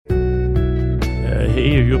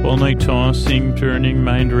Hey, are you up all night tossing, turning,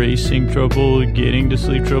 mind racing, trouble getting to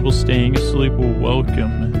sleep, trouble staying asleep? Well,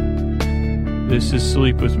 welcome. This is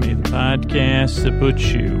Sleep With Me, the podcast that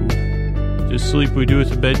puts you to sleep. We do it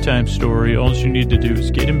with a bedtime story. All you need to do is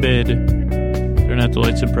get in bed, turn out the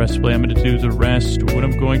lights and press play. I'm going to do the rest. What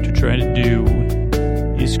I'm going to try to do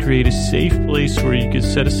is create a safe place where you can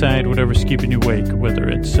set aside whatever's keeping you awake, whether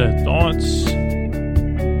it's thoughts,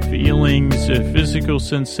 feelings, physical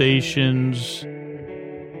sensations,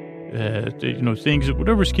 things,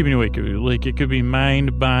 whatever's keeping you awake. Like it could be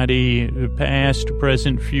mind, body, past,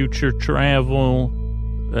 present, future, travel,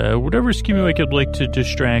 whatever's keeping you awake. I'd like to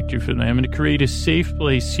distract you from that. I'm going to create a safe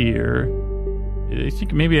place here. I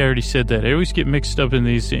think maybe I already said that. I always get mixed up in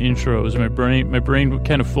these intros. My brain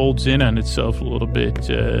kind of folds in on itself a little bit.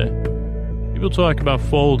 People talk about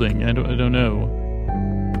folding. I don't know.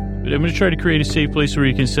 But I'm going to try to create a safe place where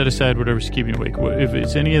you can set aside whatever's keeping you awake. If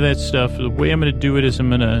it's any of that stuff, the way I'm going to do it is I'm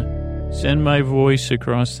going to send my voice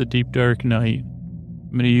across the deep, dark night.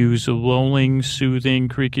 I'm going to use lulling, soothing,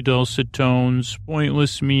 creaky, dulcet tones,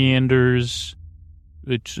 pointless meanders.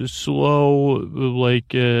 It's slow,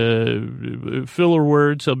 like filler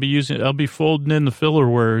words. I'll be folding in the filler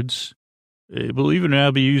words. Believe it or not,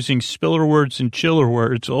 I'll be using spiller words and chiller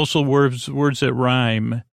words. Also words that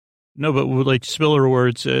rhyme. No, but like spiller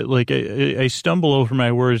words, like I stumble over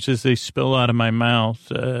my words as they spill out of my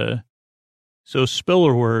mouth. So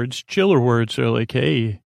spiller words, chiller words are like,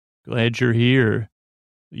 hey, glad you're here.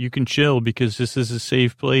 You can chill because this is a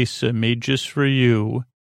safe place made just for you.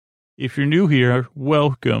 If you're new here,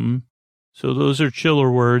 welcome. So those are chiller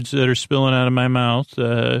words that are spilling out of my mouth.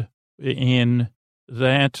 And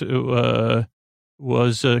that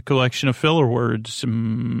was a collection of filler words.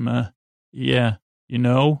 Yeah, you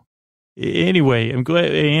know. Anyway, I am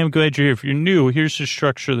glad you're here. If you're new, here's the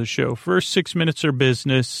structure of the show. First 6 minutes are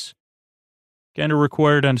business. Kind of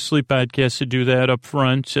required on a sleep podcast to do that up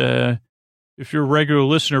front. If you're a regular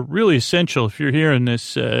listener, really essential. If you're hearing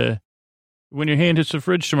this, when your hand hits the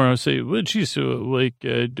fridge tomorrow, say, well, geez, maybe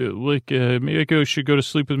I should go to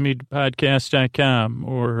sleepwithmepodcast.com,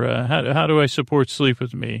 or how do I support Sleep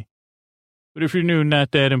With Me? But if you're new,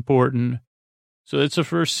 not that important. So that's the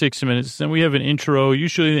first 6 minutes. Then we have an intro.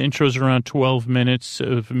 Usually the intro's around 12 minutes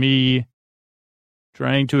of me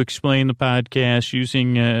trying to explain the podcast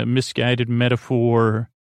using misguided metaphor,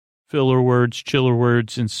 filler words, chiller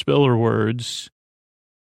words, and spiller words.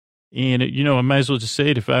 And, I might as well just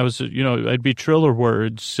say it. If I was, I'd be triller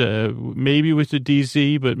words, maybe with the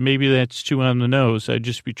DZ, but maybe that's too on the nose. I'd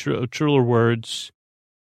just be triller words.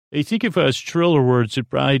 I think if I was triller words, it'd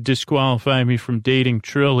probably disqualify me from dating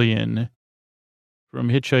Trillian from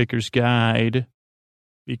Hitchhiker's Guide,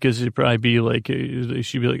 because it'd probably be like,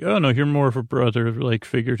 she'd be like, oh, no, you're more of a brother-like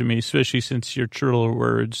figure to me, especially since you're triller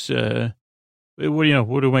words. What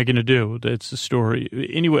am I going to do? That's the story.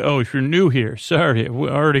 Anyway, if you're new here, sorry,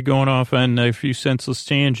 we're already going off on a few senseless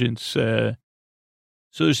tangents. So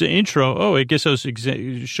there's the intro. I guess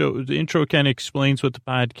the intro kind of explains what the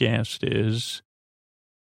podcast is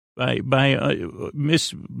by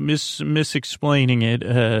mis-explaining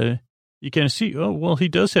it. You kind of see, he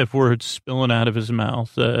does have words spilling out of his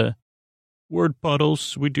mouth. Word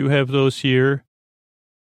puddles, we do have those here.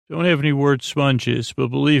 Don't have any word sponges, but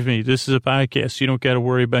believe me, this is a podcast, so you don't got to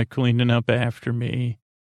worry about cleaning up after me.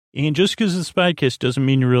 And just because it's a podcast doesn't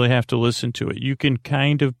mean you really have to listen to it. You can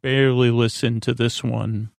kind of barely listen to this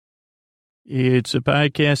one. It's a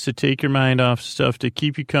podcast to take your mind off stuff, to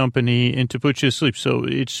keep you company, and to put you to sleep. So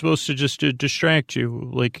it's supposed to just distract you,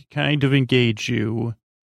 like kind of engage you.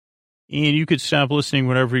 And you could stop listening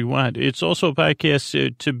whenever you want. It's also a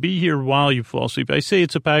podcast to be here while you fall asleep. I say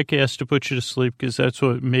it's a podcast to put you to sleep because that's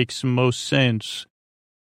what makes most sense.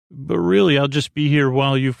 But really, I'll just be here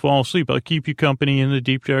while you fall asleep. I'll keep you company in the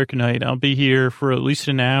deep, dark night. I'll be here for at least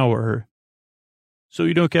an hour. So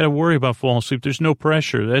you don't got to worry about falling asleep. There's no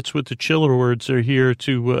pressure. That's what the chiller words are here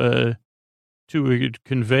to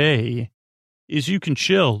convey, is you can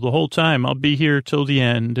chill the whole time. I'll be here till the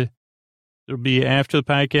end. There'll be, after the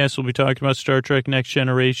podcast, we'll be talking about Star Trek Next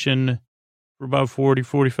Generation for about 40,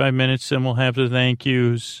 45 minutes, then we'll have the thank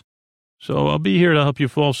yous. So I'll be here to help you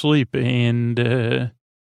fall asleep, and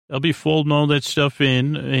I'll be folding all that stuff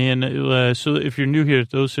in. And so if you're new here,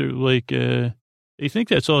 those are like, I think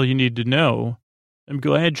that's all you need to know. I'm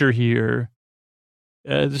glad you're here.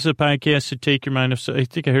 This is a podcast to take your mind off. I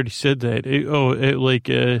think I already said that. I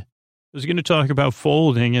was going to talk about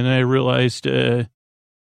folding, and then I realized,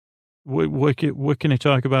 what can I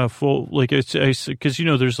talk about? Because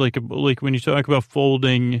there's like when you talk about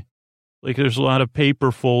folding, like there's a lot of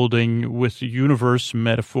paper folding with universe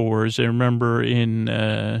metaphors. I remember in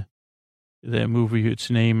that movie, its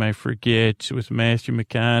name I forget, with Matthew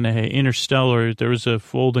McConaughey, Interstellar, there was a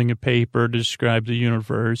folding of paper to describe the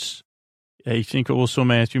universe. I think also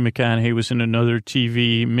Matthew McConaughey was in another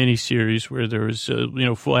TV miniseries where there was,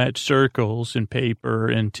 flat circles and paper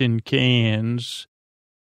and tin cans.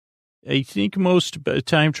 I think most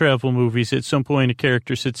time travel movies, at some point, a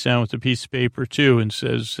character sits down with a piece of paper, too, and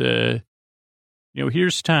says,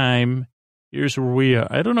 here's time, here's where we are.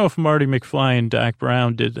 I don't know if Marty McFly and Doc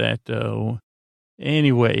Brown did that, though.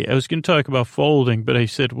 Anyway, I was going to talk about folding, but I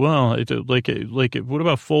said, well, what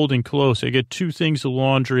about folding clothes? I got 2 things of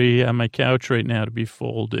laundry on my couch right now to be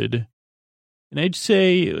folded. And I'd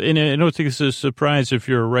say, and I don't think this is a surprise if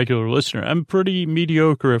you're a regular listener, I'm pretty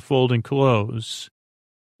mediocre at folding clothes.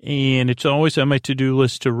 And it's always on my to-do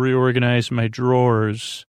list to reorganize my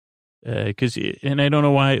drawers. And I don't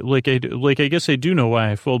know why, I guess I do know why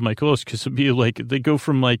I fold my clothes, because it'd be they go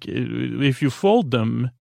from if you fold them,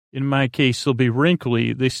 in my case, they'll be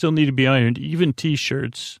wrinkly. They still need to be ironed, even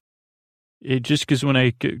T-shirts. Just because when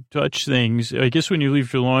I touch things, I guess when you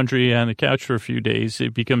leave your laundry on the couch for a few days,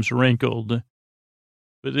 it becomes wrinkled.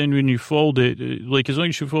 But then when you fold it, as long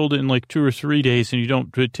as you fold it in 2 or 3 days and you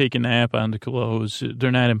don't take a nap on the clothes,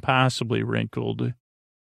 they're not impossibly wrinkled.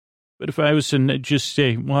 But if I was to just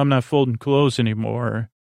say, well, I'm not folding clothes anymore,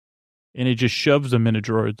 and I just shoved them in a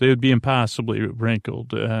drawer, they would be impossibly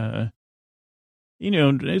wrinkled.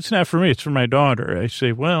 It's not for me, it's for my daughter. I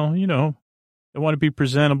say, well, I want to be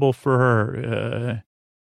presentable for her.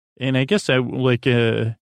 And I guess I've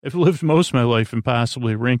lived most of my life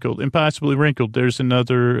impossibly wrinkled. Impossibly wrinkled, there's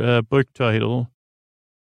another book title.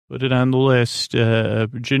 Put it on the list.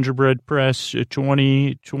 Gingerbread Press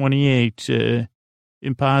 2028,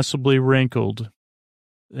 Impossibly Wrinkled.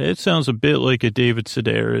 It sounds a bit like a David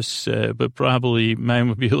Sedaris, but probably mine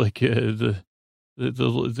would be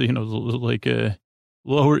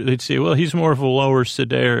lower. They'd say, well, he's more of a lower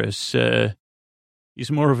Sedaris.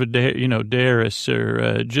 He's more of a Daris,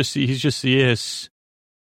 or he's just the is.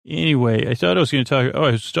 Anyway, I thought I was going to I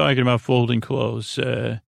was talking about folding clothes.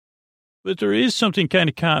 But there is something kind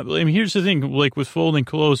of here's the thing, with folding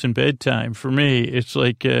clothes in bedtime, for me, it's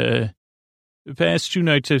the past 2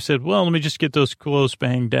 nights I've said, well, let me just get those clothes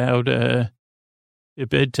banged out at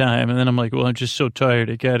bedtime. And then I'm like, well, I'm just so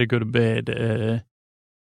tired, I got to go to bed.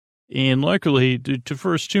 And luckily, the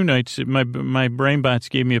first 2 nights, my brain bots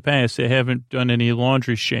gave me a pass. They haven't done any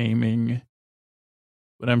laundry shaming.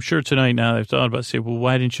 But I'm sure tonight, now I've thought about, well,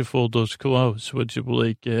 why didn't you fold those clothes?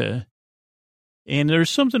 And there's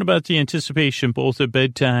something about the anticipation, both at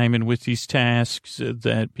bedtime and with these tasks,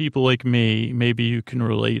 that people like me, maybe you can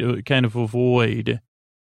relate, kind of avoid,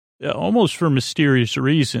 almost for mysterious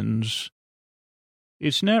reasons.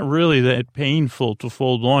 It's not really that painful to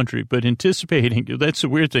fold laundry, but anticipating, that's the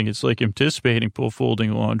weird thing. It's anticipating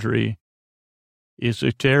folding laundry is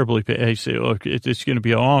terribly, I say, oh, it's going to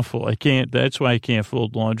be awful. That's why I can't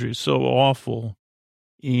fold laundry. It's so awful.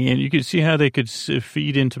 And you can see how they could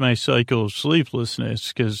feed into my cycle of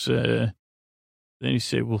sleeplessness, because then you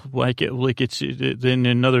say, well, why can't, then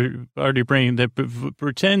another part of your brain that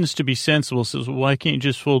pretends to be sensible says, well, why can't you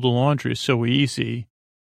just fold the laundry? It's so easy.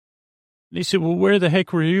 And he said, well, where the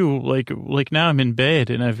heck were you? Now I'm in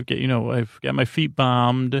bed and I've got my feet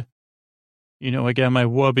bombed. I got my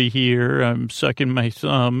wubby here. I'm sucking my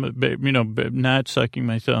thumb, but, not sucking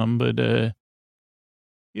my thumb, but,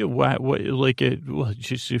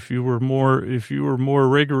 just if you were more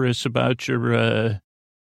rigorous about your,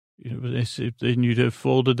 then you'd have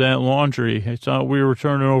folded that laundry. I thought we were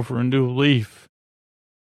turning over a new leaf.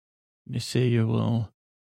 And they say, well,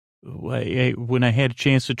 when I had a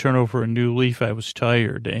chance to turn over a new leaf, I was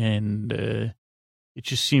tired, and it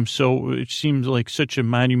seemed like such a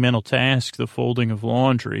monumental task, the folding of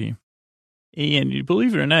laundry. And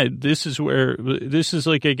believe it or not, I guess this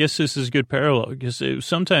is a good parallel, because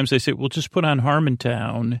sometimes I say, well, just put on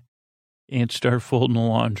Harmontown and start folding the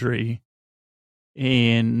laundry,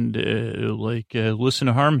 and listen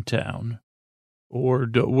to Harmontown. Or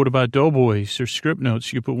what about Doughboys or Script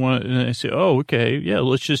Notes? You put one, and I say, oh, okay, yeah,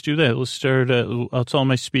 let's just do that. Let's start, I'll tell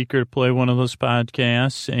my speaker to play one of those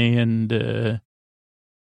podcasts, and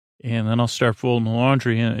then I'll start folding the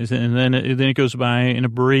laundry, and then it goes by in a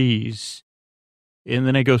breeze. And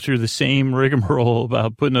then I go through the same rigmarole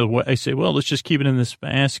about putting it away. I say, well, let's just keep it in this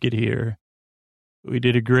basket here. We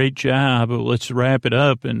did a great job, but let's wrap it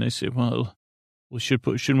up. And they say, well,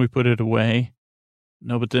 shouldn't we put it away?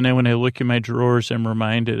 No, but then when I look in my drawers, I'm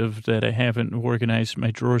reminded of that I haven't organized.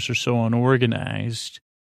 My drawers are so unorganized.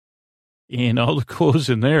 And all the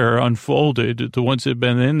clothes in there are unfolded, the ones that have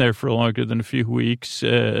been in there for longer than a few weeks.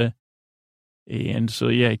 And And so,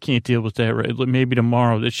 yeah, I can't deal with that, right? Maybe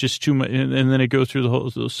tomorrow. That's just too much. And then I go through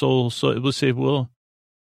the soul. So let's say, well,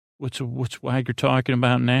 what's Wagner talking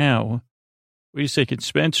about now? What do you say?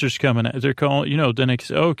 Spencer's coming out. They're calling, then I can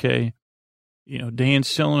say, okay,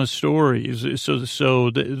 Dan's telling a story.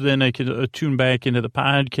 Then I can tune back into the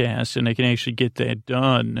podcast and I can actually get that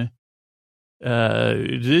done.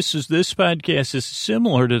 This podcast is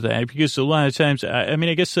similar to that because a lot of times, I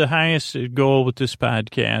guess the highest goal with this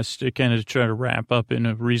podcast to kind of try to wrap up in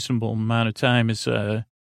a reasonable amount of time is, to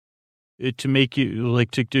make you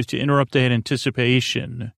to interrupt that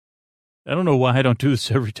anticipation. I don't know why I don't do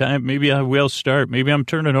this every time. Maybe I will start. Maybe I'm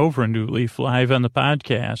turning over a new leaf live on the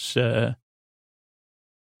podcast.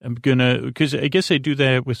 Because I guess I do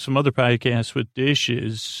that with some other podcasts with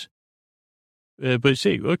dishes. But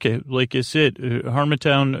say, okay, like I said,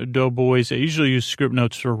 Harmontown Doughboys, I usually use script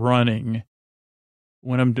notes for running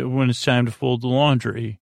when it's time to fold the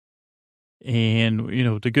laundry. And,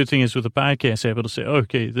 the good thing is with the podcast, I'm able to say,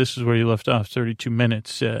 okay, this is where you left off, 32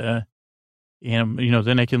 minutes. And,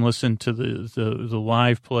 then I can listen to the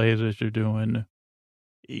live play that they're doing.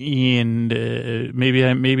 And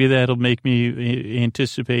maybe that'll make me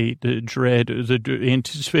anticipate the dread of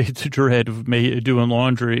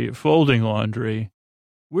doing folding laundry.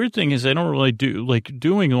 Weird thing is I don't really do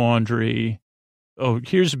doing laundry. Oh,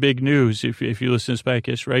 here's big news. If you listen to this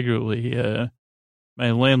podcast regularly,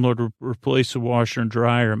 my landlord replaced the washer and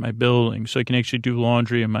dryer in my building, so I can actually do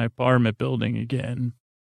laundry in my apartment building again.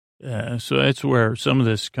 So that's where some of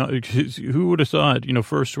this, who would have thought,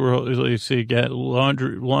 first world, let's say, got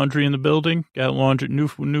laundry in the building, got new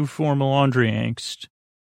form of laundry angst.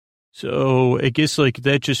 So I guess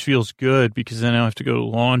that just feels good because then I don't have to go to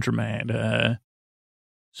the laundromat.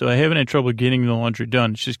 So I haven't had trouble getting the laundry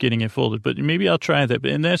done. It's just getting it folded, but maybe I'll try that.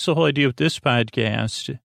 And that's the whole idea with this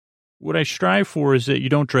podcast. What I strive for is that you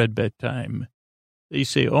don't dread bedtime. That you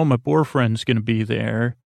say, oh, my boyfriend's going to be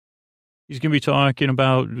there. He's going to be talking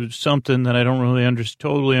about something that I don't really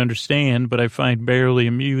totally understand, but I find barely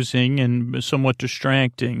amusing and somewhat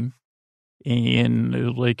distracting. And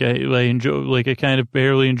I enjoy, I kind of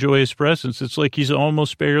barely enjoy his presence. It's like he's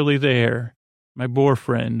almost barely there. My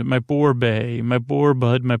boyfriend, my borbay, my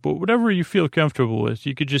borbud, whatever you feel comfortable with.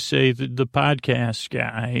 You could just say the podcast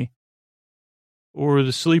guy or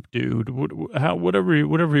the sleep dude, whatever you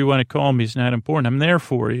want to call me is not important. I'm there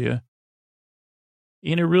for you.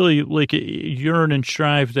 And it really yearn and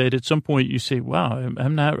strive that at some point you say, wow,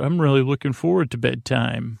 I'm really looking forward to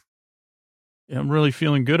bedtime. I'm really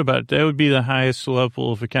feeling good about it. That would be the highest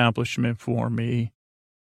level of accomplishment for me.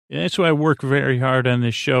 And that's why I work very hard on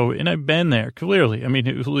this show. And I've been there, clearly. I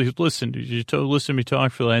mean, listen to me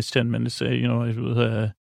talk for the last 10 minutes. Say,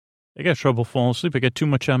 I got trouble falling asleep. I got too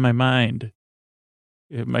much on my mind.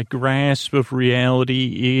 My grasp of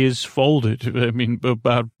reality is folded. I mean,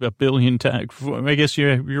 about a billion times. I guess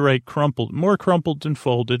you're right, crumpled. More crumpled than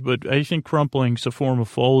folded, but I think crumpling's a form of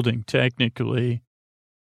folding, technically.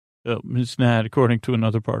 It's not, according to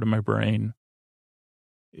another part of my brain.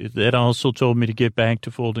 That also told me to get back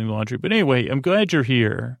to folding laundry. But anyway, I'm glad you're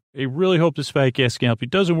here. I really hope this podcast can help you.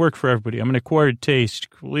 It doesn't work for everybody. I'm an acquired taste,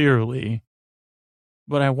 clearly.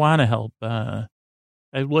 But I want to help.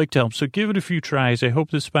 I'd like to help. So give it a few tries. I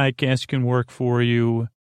hope this podcast can work for you.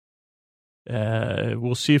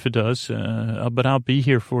 We'll see if it does. But I'll be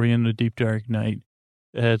here for you in the deep, dark night.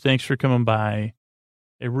 Thanks for coming by.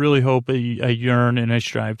 I really hope I yearn and I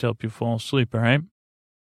strive to help you fall asleep, all right?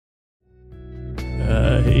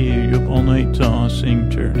 Hey, you up all night tossing,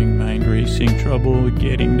 turning, mind racing, trouble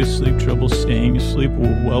getting to sleep, trouble staying asleep.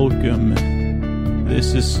 Well, welcome.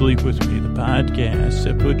 This is Sleep With Me, the podcast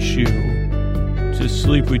that puts you to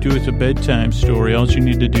sleep. We do it a bedtime story. All you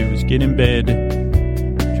need to do is get in bed,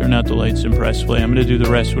 turn out the lights, and press play. I'm going to do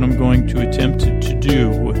the rest. What I'm going to attempt to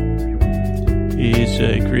do is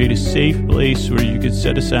create a safe place where you can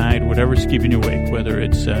set aside whatever's keeping you awake, whether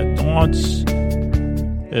it's thoughts,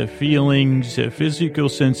 feelings, physical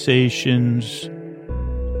sensations,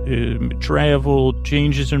 travel,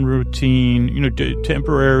 changes in routine,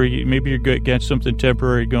 temporary, maybe you got something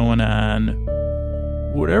temporary going on.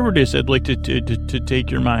 Whatever it is, I'd like to take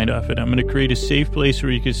your mind off it. I'm going to create a safe place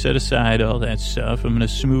where you can set aside all that stuff. I'm going to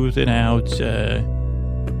smooth it out.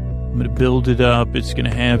 I'm going to build it up. It's going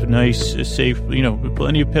to have nice, safe,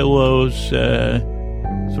 plenty of pillows,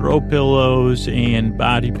 throw pillows and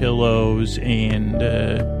body pillows and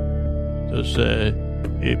those,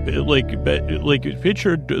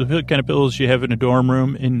 picture the kind of pillows you have in a dorm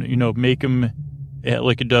room and, make them at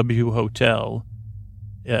a W hotel.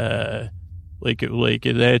 That's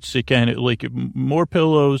the kind of more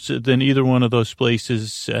pillows than either one of those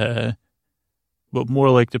places but more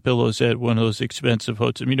like the pillows at one of those expensive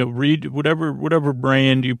hotels. Read whatever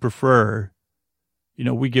brand you prefer.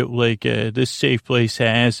 We get like, this safe place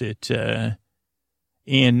has it,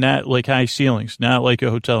 and not like high ceilings, not like a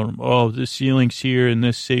hotel room. Oh, the ceilings here in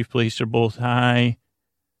this safe place are both high,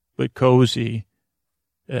 but cozy.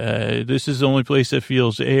 This is the only place that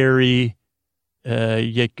feels airy,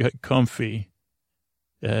 yet comfy,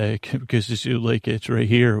 because it's right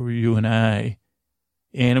here with you and I.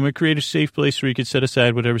 And I'm going to create a safe place where you can set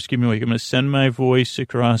aside whatever's keeping you awake. I'm going to send my voice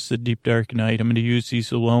across the deep, dark night. I'm going to use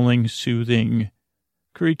these lulling, soothing,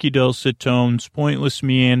 creaky, dulcet tones, pointless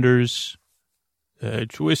meanders,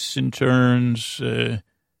 twists and turns,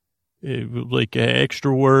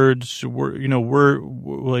 extra words,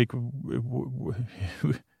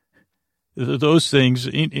 those things,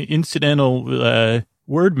 incidental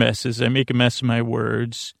word messes. I make a mess of my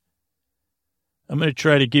words. I'm going to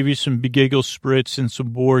try to give you some giggle spritz and some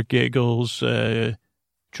bore giggles, try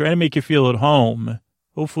to make you feel at home.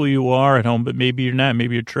 Hopefully you are at home, but maybe you're not.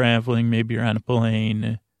 Maybe you're traveling. Maybe you're on a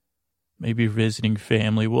plane. Maybe you're visiting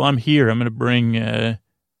family. Well, I'm here. I'm going to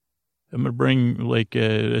bring like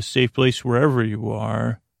a safe place wherever you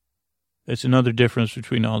are. That's another difference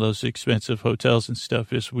between all those expensive hotels and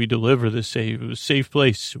stuff is we deliver the safe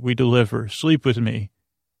place. We deliver. Sleep with me.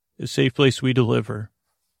 A safe place we deliver.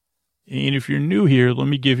 And if you're new here, let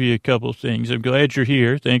me give you a couple things. I'm glad you're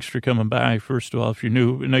here. Thanks for coming by. First of all, if you're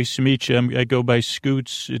new, nice to meet you. I go by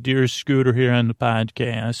Scoots, Dearest Scooter here on the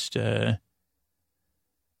podcast.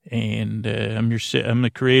 And I'm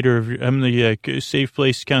the creator I'm the Safe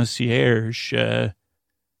Place Concierge.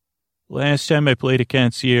 Last time I played a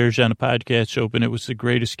concierge on a podcast open, it was the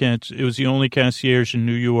greatest it was the only concierge in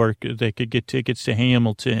New York that could get tickets to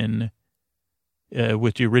Hamilton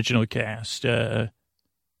with the original cast.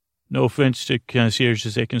 No offense to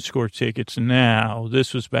concierges that can score tickets now.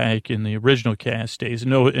 This was back in the original cast days.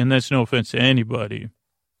 And that's no offense to anybody.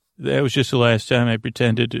 That was just the last time I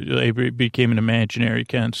pretended I became an imaginary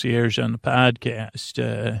concierge on the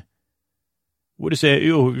podcast. What is that?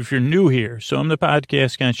 Oh, if you're new here, so I'm the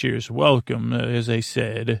podcast concierge. Welcome. As I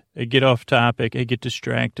said, I get off topic. I get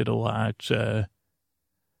distracted a lot.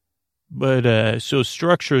 So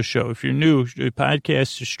structure a show. If you're new, the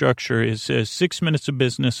podcast structure is 6 minutes of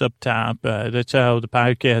business up top. That's how the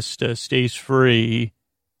podcast stays free.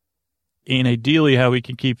 And ideally how we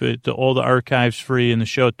can keep all the archives free and the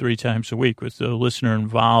show 3 times a week with the listener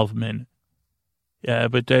involvement. Yeah,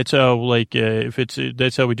 but that's how,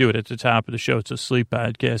 that's how we do it at the top of the show. It's a sleep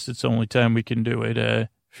podcast. It's the only time we can do it.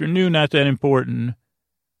 If you're new, not that important.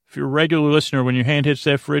 If you're a regular listener, when your hand hits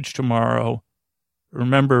that fridge tomorrow,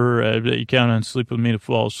 remember that you count on Sleep With Me to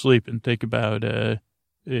fall asleep and think about,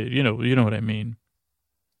 you know what I mean.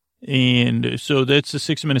 And so that's the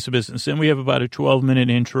 6 minutes of business. Then we have about a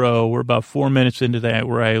 12-minute intro. We're about 4 minutes into that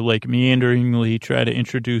where I meanderingly try to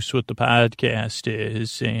introduce what the podcast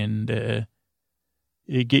is and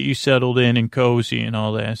get you settled in and cozy and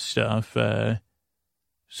all that stuff.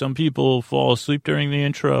 Some people fall asleep during the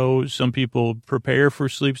intro. Some people prepare for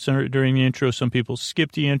sleep during the intro. Some people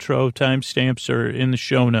skip the intro. Timestamps are in the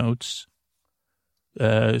show notes.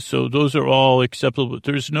 So those are all acceptable.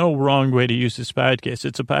 There's no wrong way to use this podcast.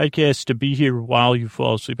 It's a podcast to be here while you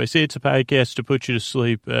fall asleep. I say it's a podcast to put you to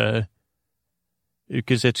sleep,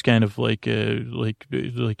 because that's kind of like a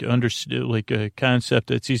concept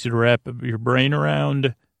that's easy to wrap your brain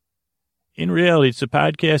around. In reality, it's a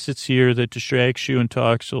podcast that's here that distracts you and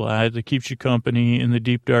talks a lot, that keeps you company in the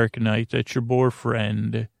deep, dark night. That's your boar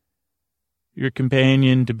friend, your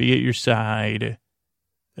companion to be at your side,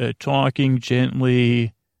 talking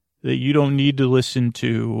gently that you don't need to listen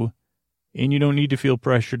to, and you don't need to feel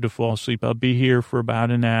pressured to fall asleep. I'll be here for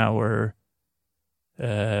about an hour,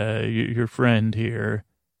 your friend here,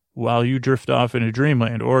 while you drift off into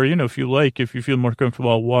dreamland. Or, if you feel more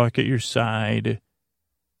comfortable, I'll walk at your side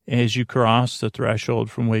as you cross the threshold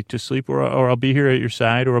from wake to sleep, or I'll be here at your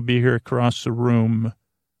side, or I'll be here across the room,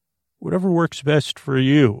 whatever works best for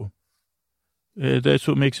you. That's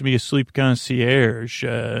what makes me a sleep concierge,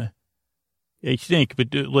 I think. But,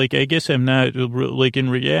 I guess I'm not, in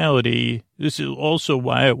reality, this is also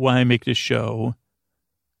why I make this show.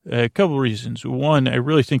 A couple reasons. One, I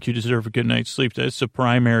really think you deserve a good night's sleep. That's the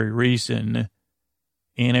primary reason.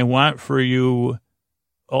 And I want for you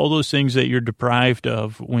all those things that you're deprived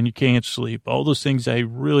of when you can't sleep, all those things I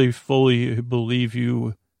really fully believe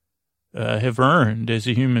you have earned as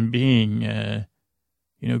a human being,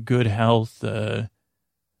 good health,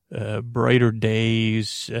 brighter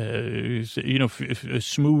days, a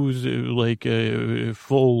smooth,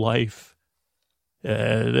 full life.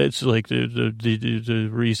 That's like the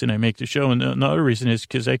reason I make the show. And another reason is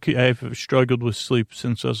because I've struggled with sleep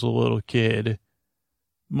since I was a little kid,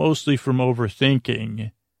 mostly from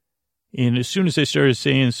overthinking. And as soon as I started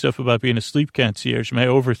saying stuff about being a sleep concierge, my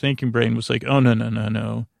overthinking brain was like, oh,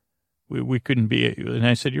 no. We couldn't be. And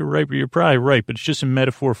I said, you're right, but you're probably right. But it's just a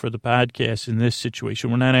metaphor for the podcast in this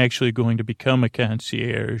situation. We're not actually going to become a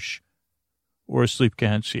concierge or a sleep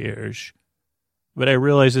concierge. But I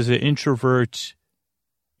realize as an introvert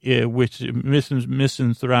with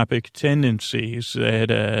misanthropic tendencies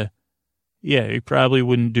that, he probably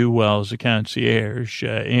wouldn't do well as a concierge.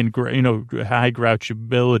 And, high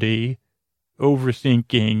grouchability,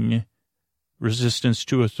 overthinking, resistance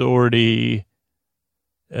to authority,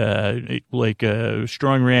 like a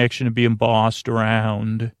strong reaction to being bossed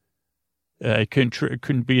around.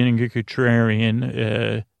 Couldn't be a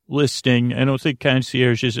contrarian. Listing. I don't think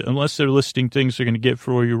concierges, unless they're listing things they're going to get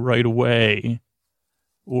for you right away,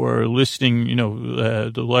 or listing,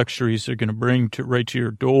 the luxuries they're going to bring right to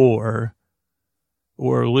your door,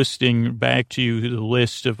 or listing back to you the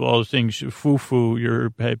list of all the things Fufu, your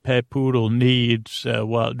pet poodle, needs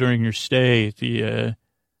during your stay at the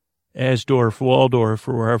Asdorf, Waldorf,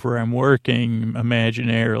 or wherever I'm working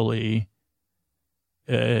imaginarily.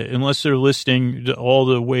 Unless they're listing all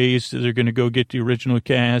the ways that they're going to go get the original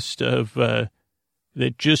cast of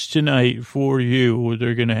that just tonight for you,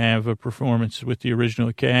 they're going to have a performance with the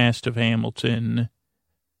original cast of Hamilton.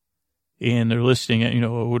 And they're listing it,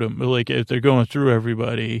 like if they're going through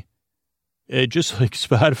everybody, just like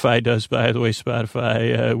Spotify does, by the way.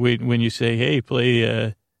 Spotify, when you say, hey,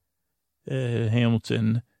 play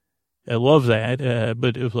Hamilton, I love that.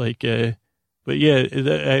 But if but yeah,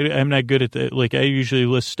 I'm not good at that. Like, I usually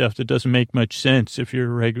list stuff that doesn't make much sense if you're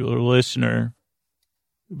a regular listener.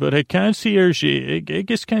 But a concierge, I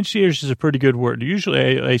guess concierge is a pretty good word.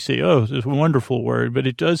 Usually I say, oh, it's a wonderful word, but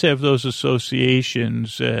it does have those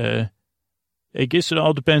associations. I guess it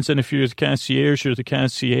all depends on if you're the concierge or the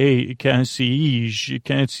concierge. Concierge,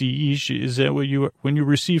 is that what when you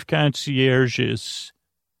receive concierges,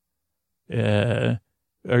 are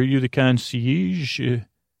you the concierge?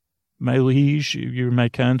 My liege, you're my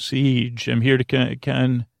concierge. I'm here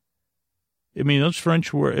to I mean, those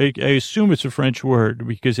French words, I assume it's a French word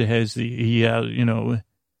because it has when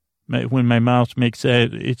my mouth makes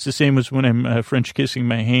that, it's the same as when I'm French kissing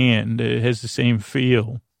my hand. It has the same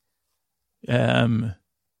feel. You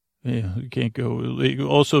can't go.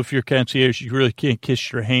 Also, if you're concierge, you really can't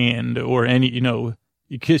kiss your hand or any, you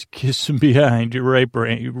kiss them behind your right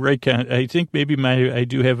brain, I think maybe I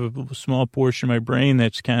do have a small portion of my brain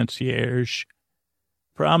that's concierge.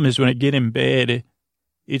 Problem is when I get in bed,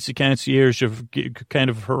 it's the concierge of kind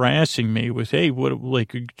of harassing me with, hey, what,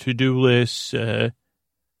 like to-do lists,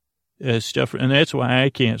 stuff. And that's why I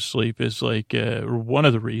can't sleep is one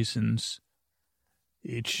of the reasons.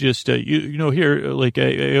 It's just, here, like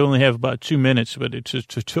I only have about 2 minutes, but it's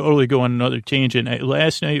to totally go on another tangent.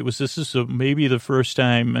 Last night this is maybe the first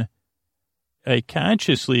time I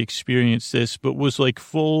consciously experienced this, but was like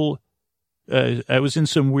full, I was in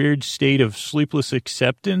some weird state of sleepless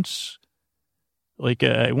acceptance. Like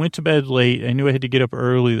I went to bed late. I knew I had to get up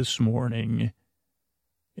early this morning,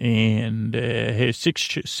 and I had a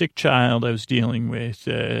sick child I was dealing with,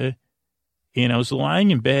 and I was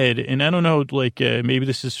lying in bed, and I don't know, maybe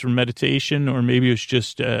this is from meditation or maybe it was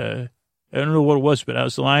just, I don't know what it was, but I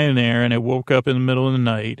was lying there and I woke up in the middle of the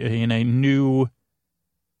night and I knew,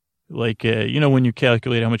 when you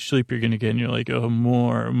calculate how much sleep you're going to get and you're like, oh,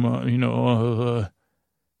 more, when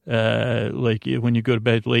you go to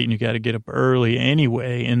bed late and you got to get up early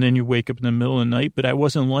anyway, and then you wake up in the middle of the night, but I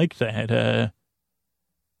wasn't like that. I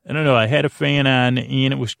don't know. I had a fan on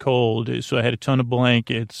and it was cold, so I had a ton of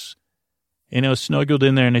blankets. And I was snuggled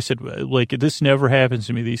in there, and I said, this never happens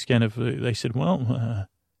to me, these kind of, I said, well, at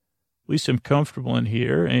least I'm comfortable in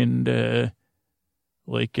here, and, I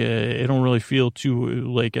don't really feel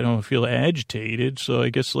too, I don't feel agitated, so I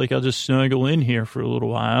guess, I'll just snuggle in here for a little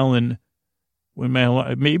while, and when I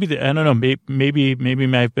don't know,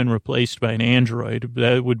 maybe I've been replaced by an android,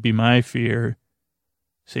 that would be my fear.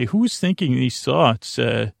 Say, who's thinking these thoughts,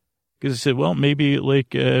 because I said, well, maybe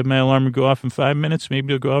my alarm would go off in 5 minutes.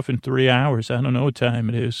 Maybe it'll go off in 3 hours. I don't know what time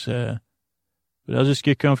it is. But I'll just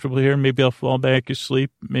get comfortable here. Maybe I'll fall back asleep.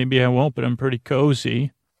 Maybe I won't, but I'm pretty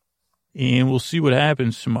cozy. And we'll see what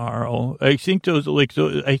happens tomorrow. I think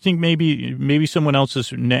I think maybe someone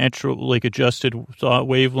else's natural, adjusted thought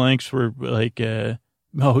wavelengths were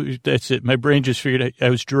oh, that's it. My brain just figured I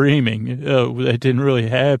was dreaming. Oh, that didn't really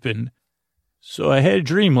happen. So I had a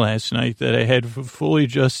dream last night that I had fully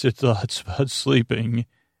adjusted thoughts about sleeping,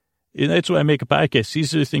 And that's why I make a podcast.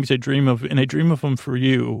 These are the things I dream of, and I dream of them for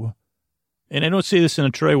you. And I don't say this in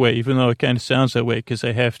a trite way, even though it kind of sounds that way, because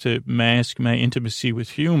I have to mask my intimacy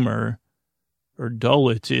with humor or dull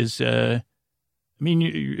it. It's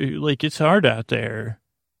hard out there,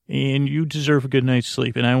 and you deserve a good night's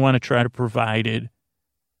sleep, and I want to try to provide it.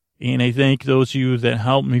 And I thank those of you that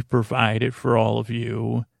help me provide it for all of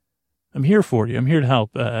you. I'm here for you. I'm here to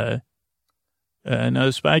help. Now,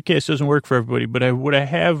 this podcast doesn't work for everybody, but what I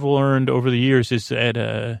have learned over the years is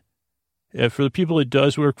that for the people it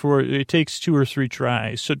does work for, it takes 2 or 3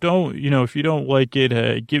 tries. So don't, if you don't like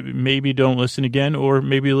it, maybe don't listen again, or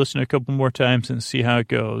maybe listen a couple more times and see how it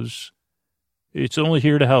goes. It's only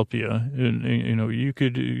here to help you. And, you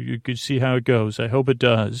could see how it goes. I hope it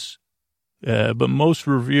does. But most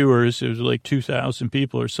reviewers, it was like 2,000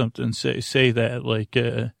 people or something, say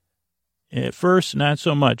that, at first, not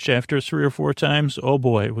so much. After 3 or 4 times, oh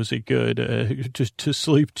boy, was it good to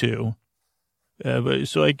sleep to.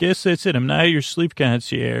 So I guess that's it. I'm not your sleep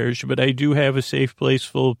concierge, but I do have a safe place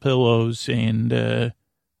full of pillows and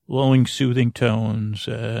lulling, soothing tones.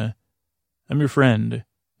 I'm your friend,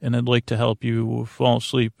 and I'd like to help you fall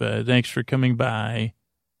asleep. Thanks for coming by.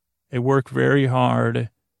 I work very hard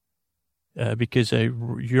because I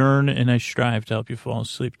yearn and I strive to help you fall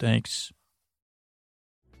asleep. Thanks.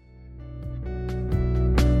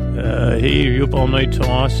 Hey, are you up all night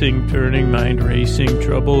tossing, turning, mind racing,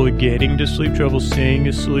 trouble getting to sleep, trouble staying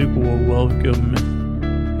asleep? Well, welcome.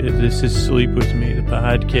 This is Sleep With Me, the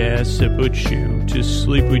podcast that puts you to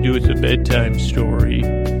sleep. We do it a bedtime story.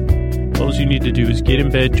 All you need to do is get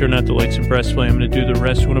in bed, turn out the lights, and press play. I'm going to do the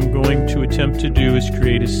rest. What I'm going to attempt to do is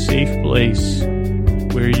create a safe place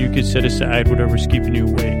where you can set aside whatever's keeping you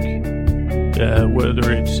awake.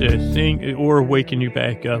 Whether it's a thing or waking you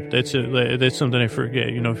back up. That's something I forget.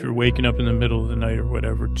 If you're waking up in the middle of the night or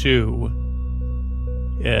whatever, too.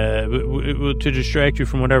 To distract you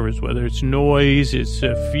from whatever, whether it's noise, it's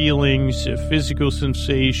feelings, physical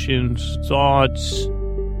sensations, thoughts,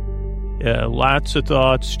 lots of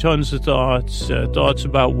thoughts, tons of thoughts, thoughts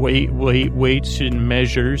about weights and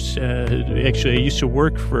measures. Actually, I used to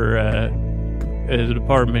work for the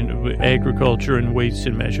Department of Agriculture and Weights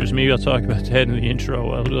and Measures. Maybe I'll talk about that in the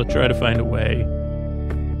intro. I'll try to find a way.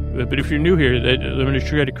 But if you're new here, I'm going to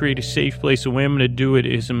try to create a safe place. The way I'm going to do it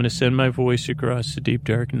is I'm going to send my voice across the deep,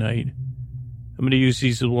 dark night. I'm going to use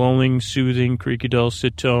these lulling, soothing, creaky,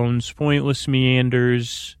 dulcet tones, pointless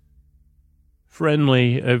meanders,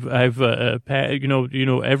 friendly. What's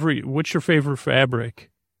your favorite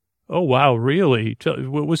fabric? Oh, wow, really?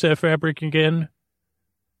 What was that fabric again?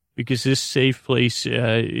 Because this safe place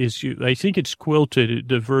I think it's quilted,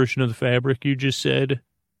 the version of the fabric you just said.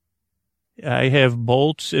 I have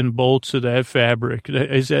bolts and bolts of that fabric.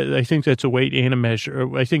 I think that's a weight and a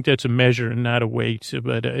measure. I think that's a measure and not a weight,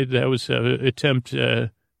 but that was an attempt.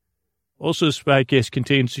 Also, this podcast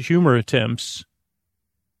contains humor attempts.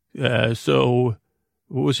 So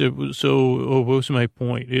what was it? What was my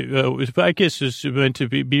point? The podcast is meant to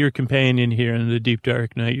be your companion here in the deep,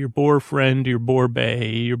 dark night. Your boar friend, your boar bae,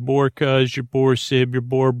 your boar cuz, your boar sib, your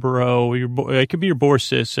boar bro. I could be your boar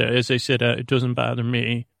sis. As I said, it doesn't bother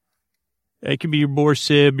me. I could be your boar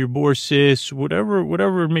sib, your boar sis,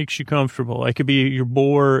 whatever makes you comfortable. I could be your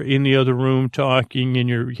boar in the other room talking and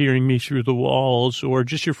you're hearing me through the walls, or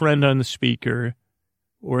just your friend on the speaker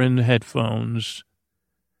or in the headphones.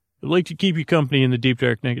 I'd like to keep you company in the deep,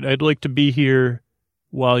 dark night. I'd like to be here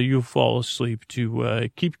while you fall asleep, to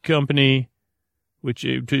keep you company,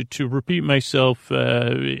 to repeat myself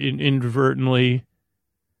inadvertently,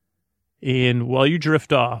 and while you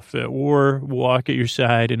drift off or walk at your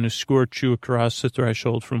side and escort you across the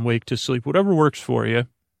threshold from wake to sleep, whatever works for you,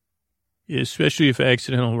 especially if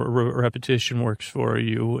accidental repetition works for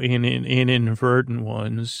you and inadvertent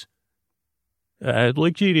ones. I'd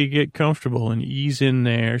like you to get comfortable and ease in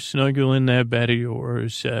there, snuggle in that bed of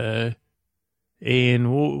yours. And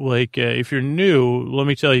if you're new, let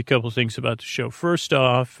me tell you a couple of things about the show. First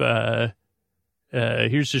off,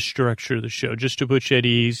 here's the structure of the show, just to put you at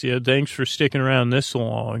ease. Thanks for sticking around this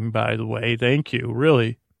long, by the way. Thank you,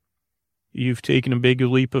 really. You've taken a big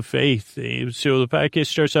leap of faith. So the podcast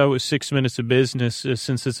starts out with 6 minutes of business.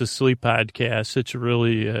 Since it's a sleep podcast, it's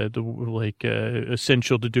really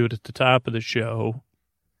essential to do it at the top of the show.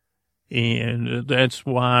 And that's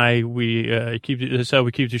why that's how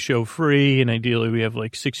we keep the show free. And ideally we have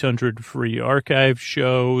 600 free archive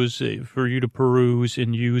shows for you to peruse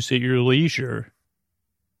and use at your leisure.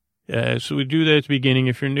 So we do that at the beginning.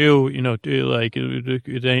 If you're new,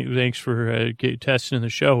 thanks for testing the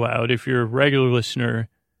show out. If you're a regular listener,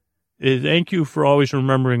 thank you for always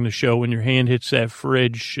remembering the show when your hand hits that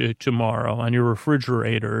fridge tomorrow on your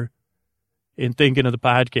refrigerator. and thinking of the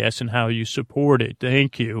podcast and how you support it.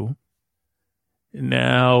 Thank you.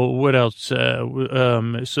 Now, what else?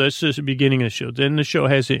 So that's just the beginning of the show. Then the show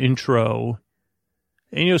has an intro.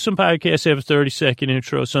 And, some podcasts have a 30-second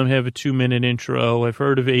intro. Some have a 2-minute intro. I've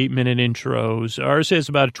heard of 8-minute intros. Ours has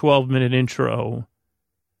about a 12-minute intro.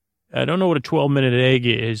 I don't know what a 12-minute egg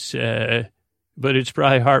is, but it's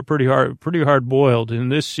probably pretty hard boiled.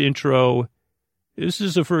 And this is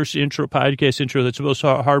the first podcast intro that's both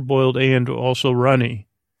hard boiled and also runny.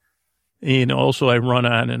 And also I run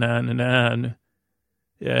on and on and on.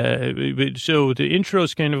 So the intro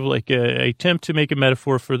is kind of like a attempt to make a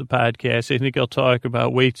metaphor for the podcast. I think I'll talk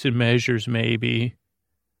about weights and measures maybe.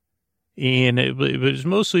 And but it's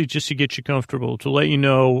mostly just to get you comfortable, to let you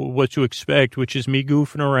know what to expect, which is me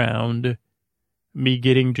goofing around, me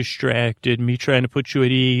getting distracted, me trying to put you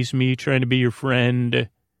at ease, me trying to be your friend,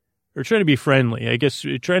 or trying to be friendly. I guess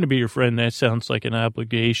trying to be your friend, that sounds like an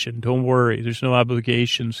obligation. Don't worry, there's no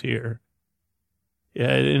obligations here.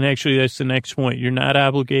 Yeah, and actually, that's the next point. You're not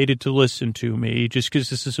obligated to listen to me just because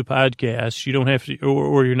this is a podcast. You don't have to,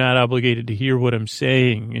 or you're not obligated to hear what I'm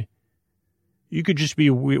saying. You could just be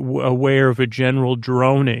aware of a general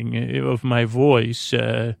droning of my voice,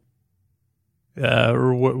 or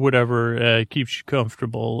whatever keeps you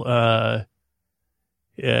comfortable.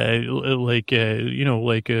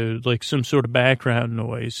 Like some sort of background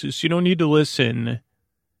noise. So you don't need to listen.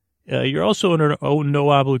 You're also under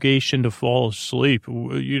no obligation to fall asleep.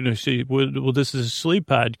 Say, well, this is a sleep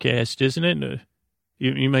podcast, isn't it?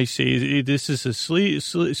 You might say, this is a sleep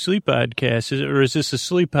podcast, or is this a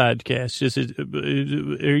sleep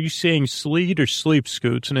podcast? Are you saying sleet or sleep,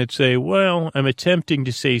 Scoots? And I'd say, well, I'm attempting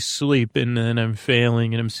to say sleep, and then I'm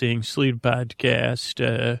failing, and I'm saying sleep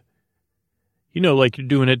podcast. Like you're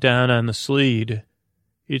doing it down on the sleed.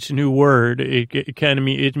 It's a new word. It kind of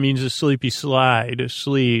it means a sleepy slide, a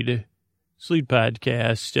sleep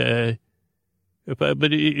podcast.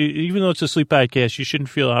 But even though it's a sleep podcast, you shouldn't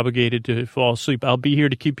feel obligated to fall asleep. I'll be here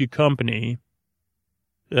to keep you company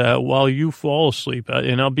while you fall asleep,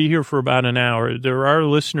 and I'll be here for about an hour. There are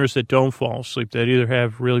listeners that don't fall asleep, that either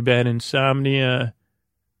have really bad insomnia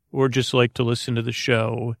or just like to listen to the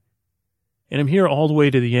show. And I'm here all the way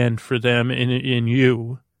to the end for them and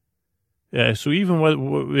you. So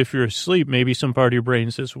even if you're asleep, maybe some part of your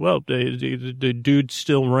brain says, well, the dude's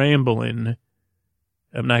still rambling.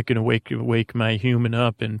 I'm not going to wake my human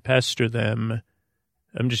up and pester them.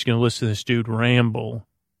 I'm just going to listen to this dude ramble.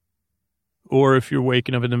 Or if you're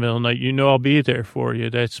waking up in the middle of the night, I'll be there for you.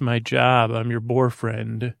 That's my job. I'm your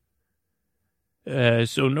boyfriend.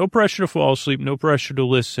 So no pressure to fall asleep, no pressure to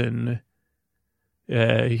listen.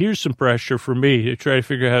 Here's some pressure for me to try to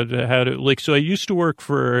figure out how to, so I used to work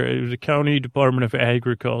for the County Department of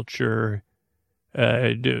Agriculture,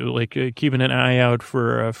 keeping an eye out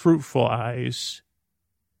for fruit flies.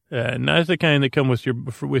 Not the kind that come with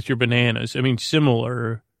your bananas. I mean,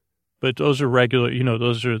 similar, but those are regular,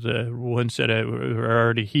 those are the ones that are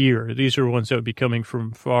already here. These are ones that would be coming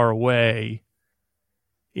from far away.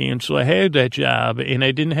 And so I had that job, and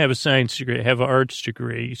I didn't have a science degree. I have an arts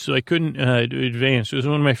degree, so I couldn't advance. It was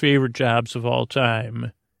one of my favorite jobs of all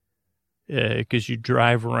time because you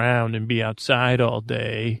drive around and be outside all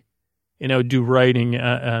day. And I would do writing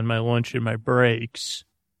on my lunch and my breaks.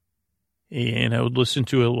 And I would listen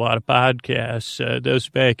to a lot of podcasts. That was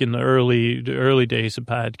back in the early days of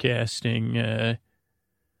podcasting.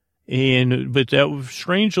 But that was,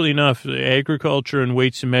 strangely enough, agriculture and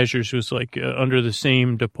weights and measures was under the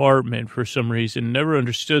same department for some reason. Never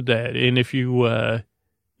understood that. And if you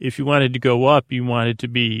wanted to go up, you wanted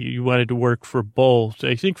to work for both.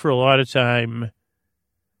 I think for a lot of time,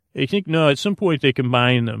 at some point they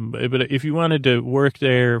combine them. But if you wanted to work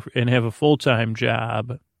there and have a full-time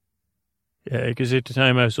job, because at the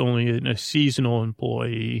time I was only a seasonal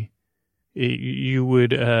employee,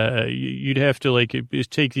 you'd have to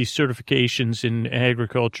take these certifications in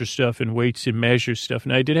agriculture stuff and weights and measures stuff.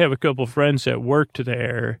 And I did have a couple of friends that worked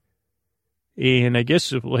there, and I guess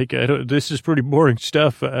this is pretty boring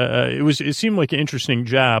stuff. It seemed like an interesting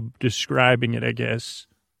job describing it, I guess.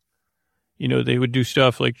 They would do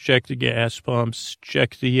stuff like check the gas pumps,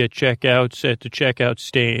 check the checkouts at the checkout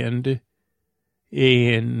stand,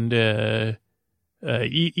 and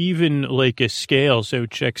even scales. They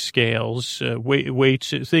would check scales,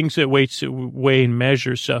 weights, things that weights weigh and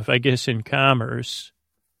measure stuff, I guess, in commerce.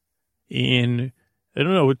 And I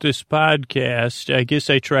don't know, with this podcast, I guess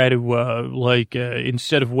I try to,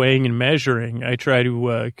 instead of weighing and measuring, I try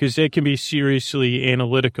to, because that can be seriously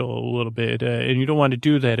analytical a little bit, and you don't want to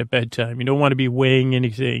do that at bedtime. You don't want to be weighing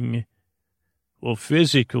anything,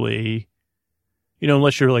 physically.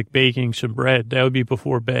 unless you're like baking some bread, that would be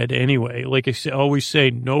before bed anyway. Like I always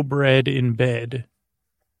say, no bread in bed.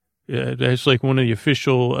 That's like one of the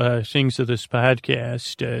official things of this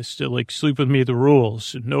podcast. Still, like, sleep with me, the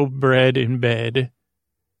rules. No bread in bed.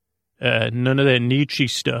 None of that Nietzsche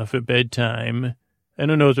stuff at bedtime. I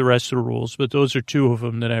don't know the rest of the rules, but those are two of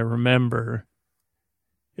them that I remember.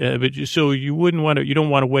 But so you don't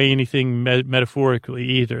want to weigh anything metaphorically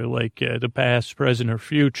either, like the past, present, or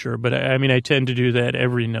future. But I tend to do that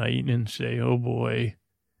every night and say, oh boy.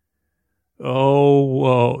 Oh,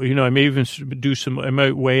 whoa. I may even I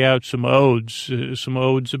might weigh out some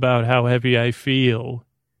odes about how heavy I feel.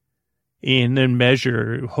 And then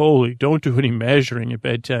measure. Don't do any measuring at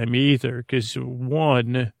bedtime either, because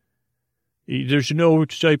one, there's no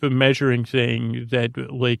type of measuring thing that,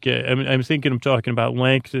 like, I'm thinking I'm talking about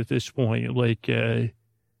length at this point, like,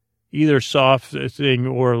 either soft thing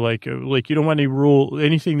or like you don't want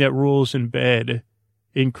anything that rules in bed,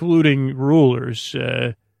 including rulers,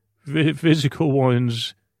 physical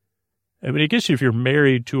ones. I guess if you're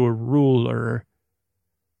married to a ruler,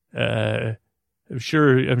 I'm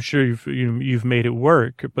sure you've made it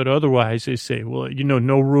work, but otherwise they say, well,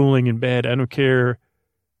 no ruling in bed. I don't care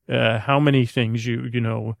how many things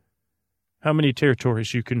how many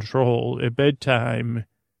territories you control at bedtime.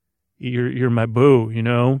 You're my boo,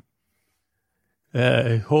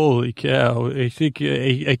 holy cow. I think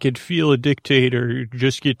I could feel a dictator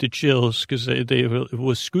just get the chills because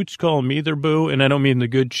was Scoots calling me their boo, and I don't mean the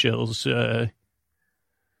good chills.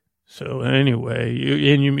 So anyway,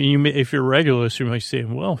 you if you're regulars, you might say,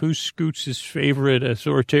 well, who's Scoots' favorite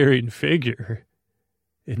authoritarian figure?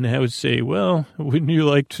 And I would say, well, wouldn't you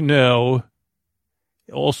like to know?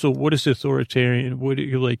 Also, what is authoritarian? What do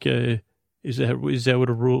you like? Is that what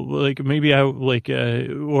a rule? Like maybe I like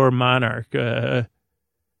or a monarch? Do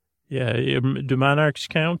monarchs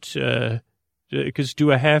count? Because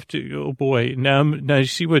do I have to? Oh boy! Now you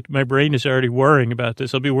see what my brain is already worrying about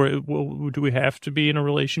this. I'll be worried. Well, do we have to be in a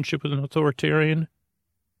relationship with an authoritarian?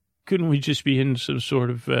 Couldn't we just be in some sort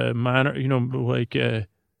of monarch?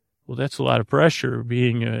 Well, that's a lot of pressure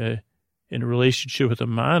being in a relationship with a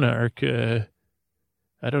monarch.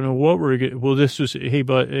 I don't know what we're getting. Well, this was,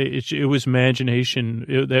 but it was imagination.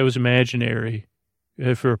 That was imaginary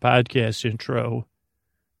for a podcast intro.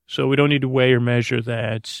 So we don't need to weigh or measure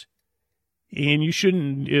that. And you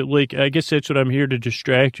shouldn't, I guess that's what I'm here to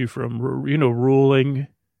distract you from, ruling,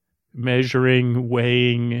 measuring,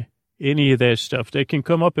 weighing, any of that stuff that can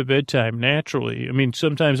come up at bedtime naturally.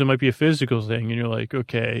 Sometimes it might be a physical thing and you're like,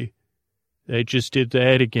 okay, I just did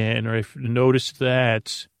that again, or I noticed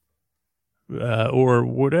that. Or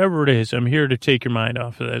whatever it is, I'm here to take your mind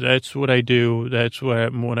off of that. That's what I do. That's what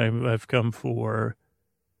I've come for.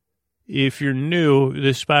 If you're new,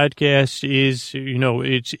 this podcast is,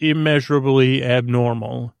 it's immeasurably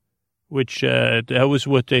abnormal, which, that was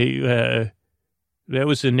what that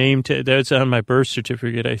was the name, that's on my birth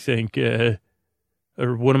certificate, I think, or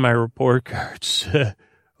one of my report cards.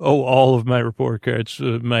 All of my report cards.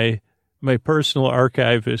 My personal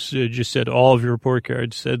archivist just said all of your report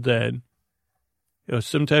cards said that.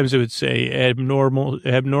 Sometimes it would say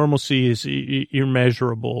abnormalcy is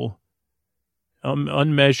immeasurable,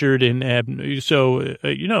 unmeasured and so,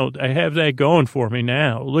 I have that going for me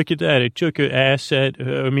now. Look at that. It took an asset.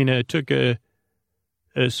 It took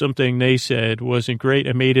something they said wasn't great.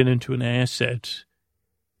 I made it into an asset.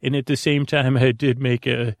 And at the same time, I did make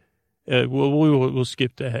we'll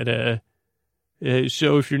skip that.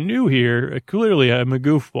 So if you're new here, clearly I'm a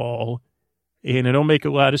goofball. And it don't make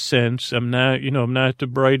a lot of sense. I'm not the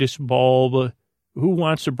brightest bulb. Who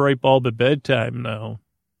wants a bright bulb at bedtime, though?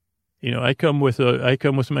 I come with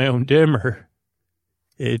my own dimmer.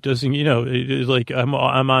 It doesn't, it's like I'm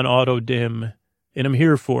on auto dim, and I'm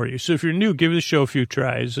here for you. So if you're new, give the show a few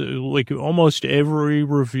tries. Like almost every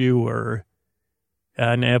reviewer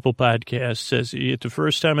on Apple Podcasts says, the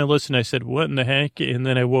first time I listened, I said, what in the heck? And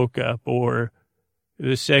then I woke up, or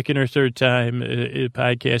the second or third time the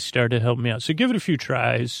podcast started helping me out. So give it a few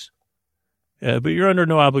tries, but you're under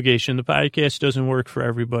no obligation. The podcast doesn't work for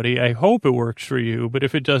everybody. I hope it works for you, but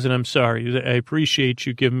if it doesn't, I'm sorry. I appreciate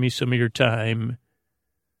you giving me some of your time,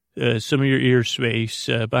 some of your ear space.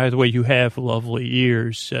 By the way, you have lovely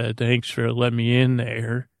ears. Thanks for letting me in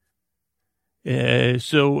there.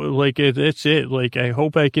 So that's it. I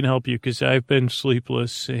hope I can help you because I've been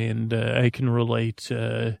sleepless and I can relate.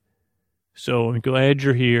 So I'm glad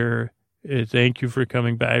you're here. Thank you for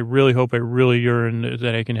coming by. I really hope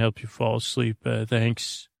that I can help you fall asleep.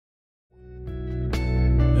 Thanks.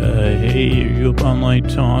 Hey, are you up all night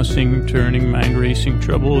tossing, turning, mind racing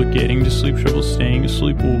trouble, getting to sleep trouble, staying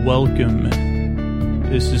asleep? Well, welcome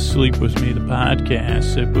This is Sleep With Me, the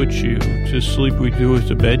podcast that puts you to sleep with you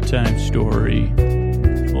with a bedtime story.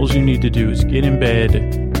 All you need to do is get in bed,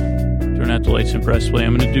 turn out the lights and press play.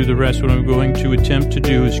 I'm going to do the rest. What I'm going to attempt to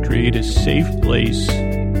do is create a safe place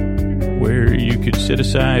where you could set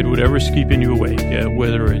aside whatever's keeping you awake,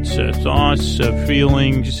 whether it's thoughts,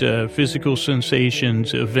 feelings, physical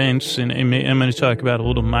sensations, events. And I'm going to talk about a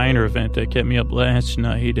little minor event that kept me up last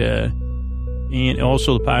night. And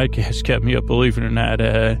also the podcast kept me up, believe it or not.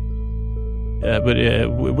 But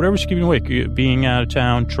whatever's keeping you awake, being out of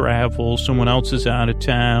town, travel, someone else is out of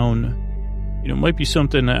town, it might be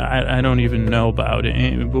something I don't even know about.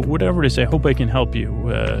 But whatever it is, I hope I can help you.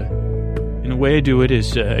 And the way I do it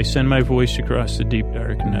is I send my voice across the deep,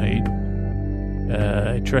 dark night.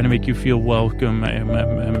 I try to make you feel welcome.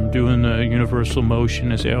 I'm doing the universal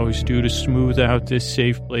motion, as I always do, to smooth out this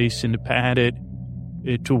safe place and to pat it,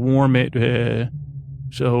 to warm it. To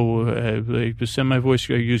send my voice,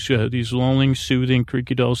 I use these lulling, soothing,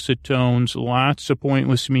 creaky, dulcet tones, lots of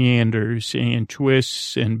pointless meanders and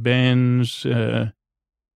twists and bends,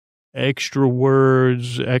 extra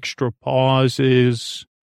words, extra pauses.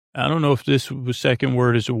 I don't know if this second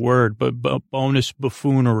word is a word, but bonus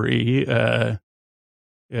buffoonery. Yeah,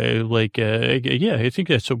 I think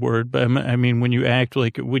that's a word. But I mean, when you act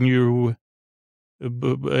like when you,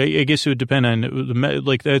 I guess it would depend on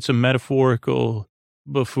that's a metaphorical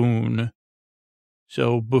buffoon.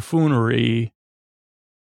 So buffoonery,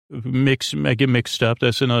 I get mixed up.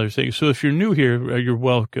 That's another thing. So if you're new here, you're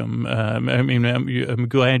welcome. I'm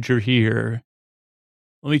glad you're here.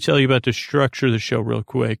 Let me tell you about the structure of the show real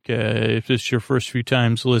quick. If this is your first few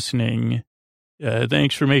times listening,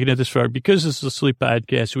 thanks for making it this far. Because this is a sleep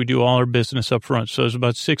podcast, we do all our business up front. So it's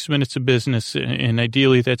about 6 minutes of business, and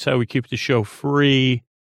ideally that's how we keep the show free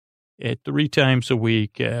at 3 times a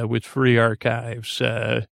week with free archives.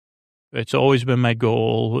 It's always been my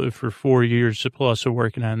goal for 4 years plus of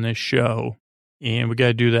working on this show, and we got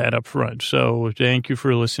to do that up front. So thank you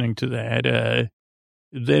for listening to that.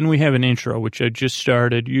 Then we have an intro, which I just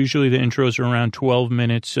started. Usually the intros are around 12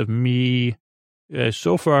 minutes of me.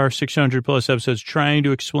 So far, 600 plus episodes trying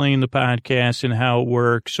to explain the podcast and how it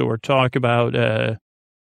works, or talk about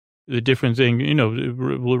the different thing,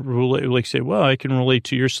 like say, well, I can relate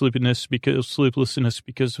to your sleeplessness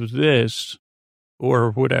because of this,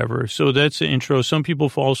 or whatever. So that's the intro. Some people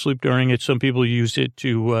fall asleep during it. Some people use it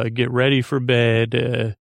to get ready for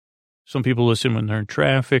bed. Some people listen when they're in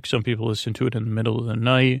traffic. Some people listen to it in the middle of the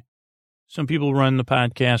night. Some people run the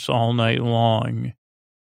podcast all night long.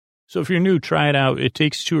 So if you're new, try it out. It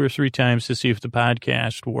takes 2 or 3 times to see if the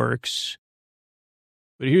podcast works.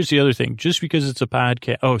 But here's the other thing. Just because it's a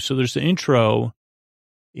podcast. So there's the intro.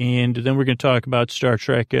 And then we're going to talk about Star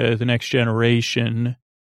Trek, The Next Generation.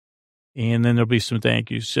 And then there'll be some thank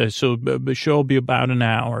yous. So the show will be about an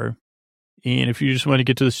hour. And if you just want to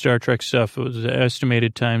get to the Star Trek stuff, the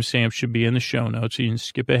estimated timestamp should be in the show notes. So you can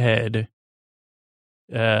skip ahead.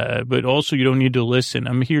 But also you don't need to listen.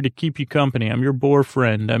 I'm here to keep you company. I'm your bore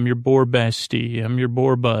friend. I'm your bore bestie. I'm your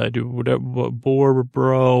bore bud. Whatever, bore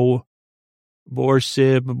bro, bore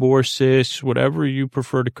sib, bore sis, whatever you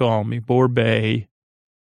prefer to call me. Bore bay.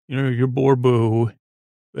 Your bore boo.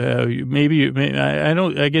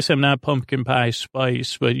 I guess I'm not pumpkin pie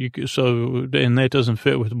spice, but and that doesn't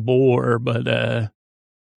fit with boar, but,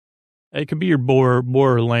 it could be your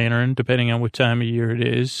boar lantern, depending on what time of year it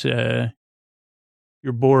is.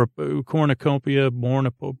 Your cornucopia,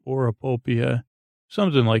 boropopia,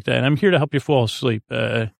 something like that. I'm here to help you fall asleep,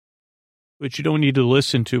 but you don't need to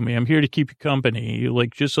listen to me. I'm here to keep you company,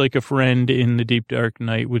 just like a friend in the deep dark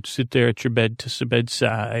night would sit there at your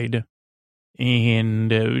bedside.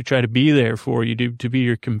 And try to be there for you, to be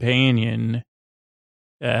your companion,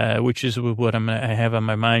 which is what I have on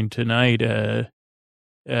my mind tonight.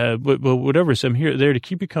 But whatever, so I'm there to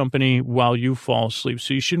keep you company while you fall asleep.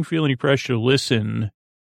 So you shouldn't feel any pressure to listen,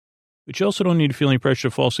 but you also don't need to feel any pressure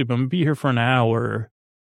to fall asleep. I'm going to be here for an hour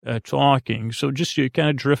talking. So just you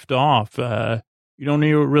kind of drift off. You don't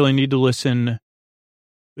really need to listen.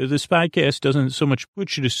 This podcast doesn't so much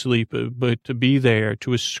put you to sleep, but to be there,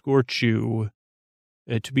 to escort you,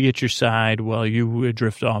 to be at your side while you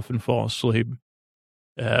drift off and fall asleep.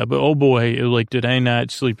 But oh boy, did I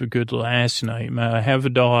not sleep good last night? I have a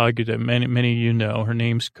dog that many of you know. Her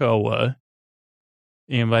name's Koa.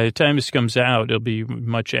 And by the time this comes out, it'll be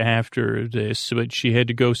much after this, but she had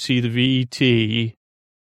to go see the VET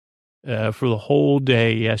for the whole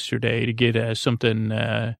day yesterday to get something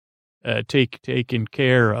taken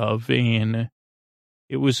care of, and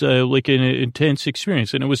it was like an intense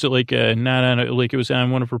experience, and it was not on it was on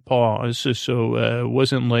one of her paws, so it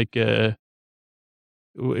wasn't like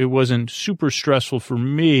it wasn't super stressful for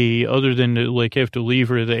me other than to like have to leave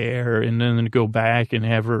her there and then go back and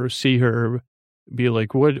have her see her be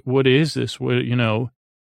like, what is this? What,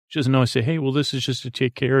 she doesn't know. I say, hey, well, this is just to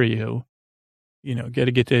take care of you. Got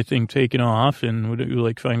to get that thing taken off and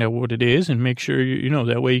like find out what it is and make sure,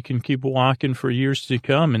 that way you can keep walking for years to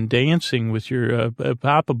come and dancing with your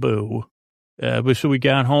Papa Boo. But so we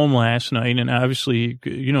got home last night and obviously,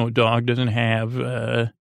 a dog doesn't have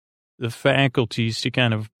the faculties to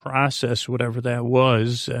kind of process whatever that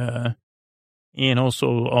was, and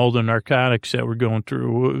also all the narcotics that we're going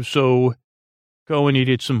through. So Cohen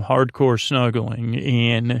needed some hardcore snuggling,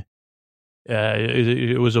 and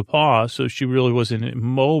it was a paw, so she really wasn't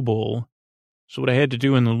mobile. So what I had to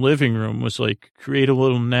do in the living room was like create a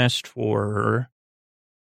little nest for her.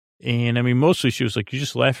 And I mean, mostly she was like, you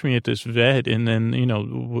just left me at this vet, and then,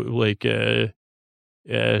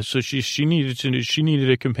 so she needed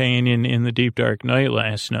a companion in the deep dark night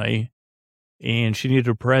last night, and she needed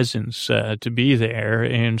a presence to be there.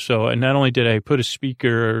 And so not only did I put a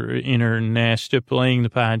speaker in her nest playing the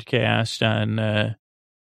podcast on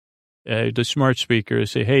the smart speaker,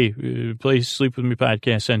 say, hey, play Sleep With Me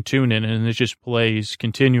podcast on TuneIn, and it just plays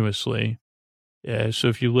continuously. So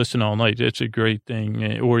if you listen all night, that's a great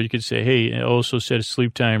thing. Or you could say, hey, also set a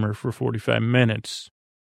sleep timer for 45 minutes.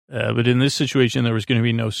 But in this situation, there was going to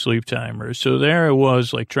be no sleep timer. So there I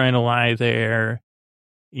was, like, trying to lie there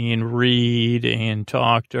and read and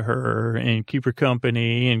talk to her and keep her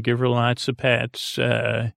company and give her lots of pets.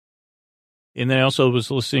 And then I also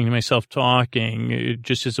was listening to myself talking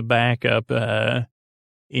just as a backup. And,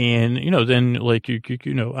 then, like,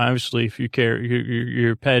 obviously, if you care,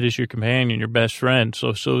 your pet is your companion, your best friend. So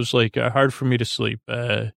it was, like, hard for me to sleep.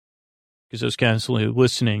 Because I was constantly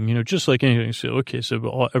listening, just like anything. So, okay,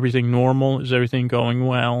 so everything normal? Is everything going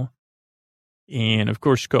well? And, of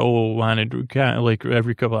course, Cole wanted, kind of like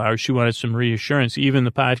every couple of hours, she wanted some reassurance. Even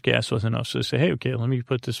the podcast wasn't enough. So I say, hey, okay, let me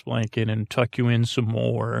put this blanket and tuck you in some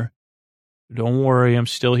more. Don't worry, I'm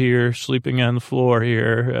still here, sleeping on the floor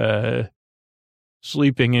here.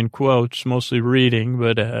 Sleeping in quotes, mostly reading,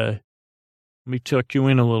 but let me tuck you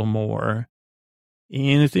in a little more.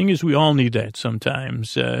 And the thing is, we all need that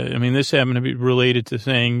sometimes. This happened to be related to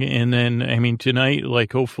thing. And then, tonight,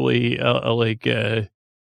 like, hopefully,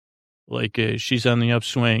 she's on the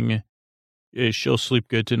upswing. She'll sleep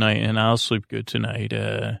good tonight and I'll sleep good tonight.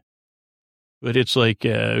 But it's like,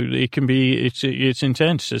 it can be, it's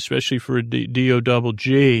intense, especially for a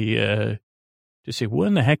D-O-double-G, to say, what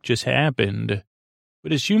in the heck just happened?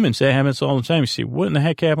 But as humans, that happens all the time. You say, what in the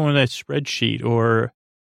heck happened with that spreadsheet? Or,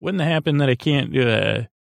 what happened that I can't,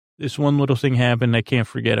 this one little thing happened, I can't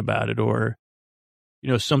forget about it, or,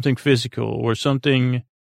 something physical or something,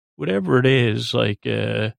 whatever it is, like,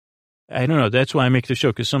 I don't know. That's why I make the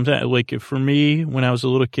show. Cause sometimes, like, for me, when I was a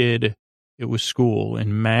little kid, it was school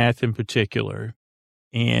and math in particular.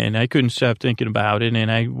 And I couldn't stop thinking about it.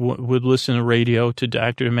 And I would listen to radio to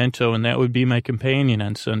Dr. Demento, and that would be my companion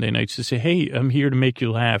on Sunday nights to say, hey, I'm here to make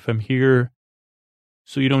you laugh. I'm here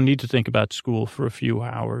so you don't need to think about school for a few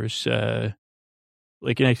hours. And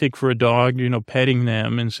I think for a dog, petting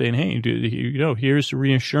them and saying, hey, here's the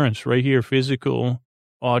reassurance right here, physical,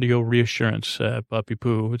 audio reassurance, puppy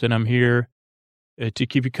poo, that I'm here to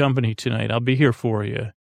keep you company tonight. I'll be here for you.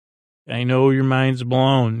 I know your mind's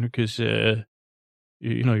blown because,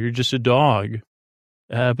 you're just a dog.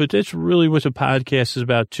 But that's really what the podcast is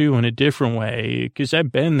about, too, in a different way, because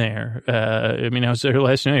I've been there. I was there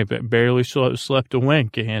last night, but barely slept a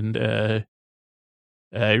wink, and it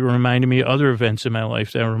reminded me of other events in my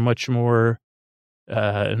life that were much more,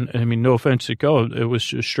 no offense to Go, it was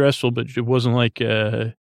just stressful, but it wasn't like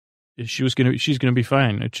she's going to be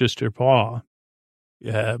fine. It's just her paw.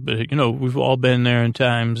 Yeah, but, we've all been there in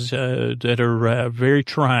times that are very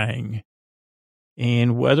trying.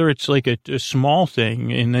 And whether it's like a small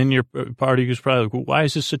thing, and then your party is probably like, well, why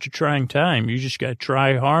is this such a trying time? You just got to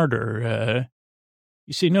try harder.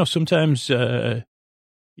 You see, no, sometimes you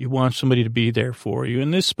want somebody to be there for you.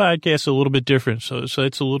 And this podcast is a little bit different. So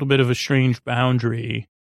it's a little bit of a strange boundary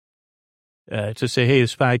to say, hey,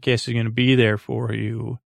 this podcast is going to be there for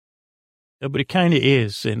you. But it kind of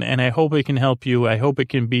is. And I hope it can help you. I hope it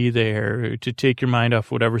can be there to take your mind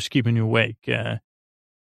off whatever's keeping you awake.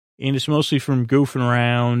 And it's mostly from goofing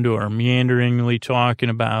around or meanderingly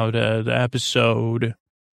talking about the episode.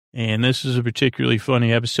 And this is a particularly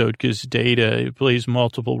funny episode because Data plays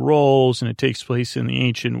multiple roles, and it takes place in the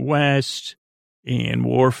ancient West. And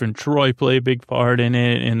Worf and Troy play a big part in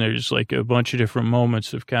it. And there's like a bunch of different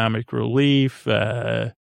moments of comic relief.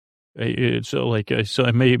 So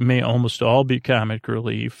it may almost all be comic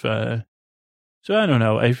relief. So I don't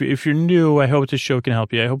know. If you're new, I hope this show can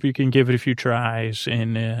help you. I hope you can give it a few tries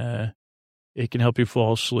and it can help you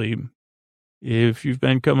fall asleep. If you've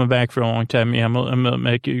been coming back for a long time, yeah,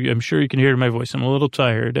 I'm sure you can hear my voice. I'm a little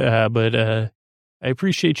tired, but I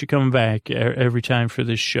appreciate you coming back every time for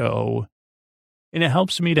this show. And it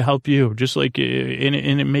helps me to help you, just like, and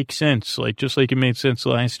it makes sense. Like, just like it made sense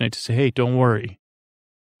last night to say, hey, don't worry.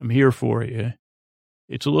 I'm here for you.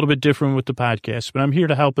 It's a little bit different with the podcast, but I'm here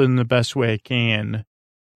to help in the best way I can.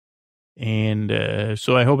 And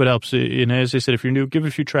so I hope it helps. And as I said, if you're new, give it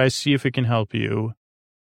a few tries, see if it can help you.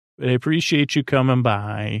 But I appreciate you coming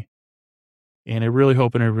by. And I really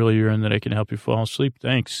hope and I really yearn that I can help you fall asleep.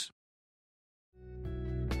 Thanks.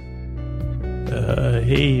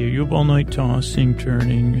 Hey, are you up all night tossing,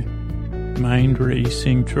 turning, mind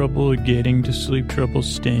racing, trouble getting to sleep, trouble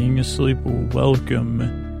staying asleep? Well,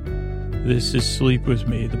 welcome. This is Sleep With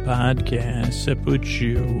Me, the podcast that puts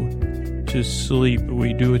you to sleep.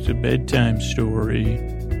 We do it a bedtime story.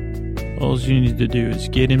 All you need to do is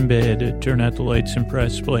get in bed, turn out the lights, and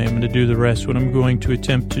press play. I'm going to do the rest. What I'm going to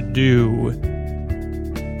attempt to do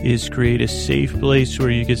is create a safe place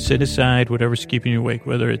where you can set aside whatever's keeping you awake,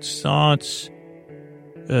 whether it's thoughts,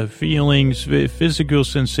 feelings, physical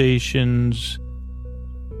sensations,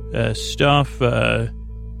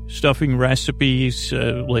 stuffing recipes,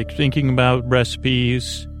 like thinking about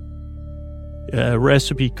recipes,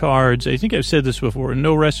 recipe cards. I think I've said this before.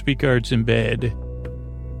 No recipe cards in bed.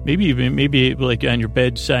 Maybe like on your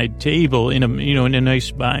bedside table in a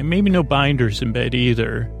nice maybe no binders in bed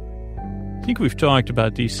either. I think we've talked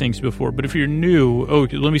about these things before, but if you're new,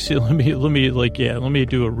 let me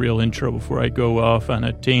do a real intro before I go off on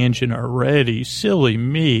a tangent already. Silly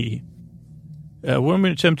me. What I'm going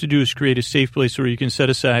to attempt to do is create a safe place where you can set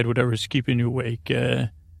aside whatever's keeping you awake. I'm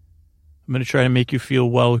going to try to make you feel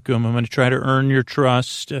welcome. I'm going to try to earn your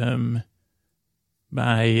trust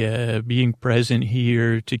by being present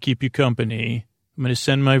here to keep you company. I'm going to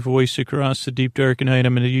send my voice across the deep, dark night.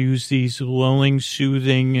 I'm going to use these lulling,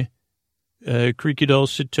 soothing, creaky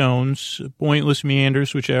dulcet tones, pointless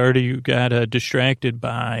meanders, which I already got distracted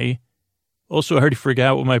by. Also, I already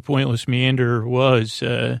forgot what my pointless meander was.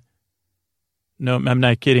 No, I'm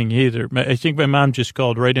not kidding either. I think my mom just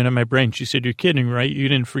called right into my brain. She said, "You're kidding, right? You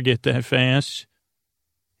didn't forget that fast?"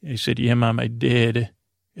 I said, "Yeah, Mom, I did."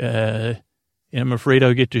 And I'm afraid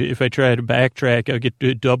if I try to backtrack, I'll get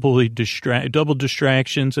double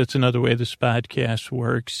distractions. That's another way this podcast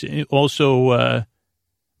works. Also,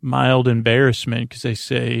 mild embarrassment, because I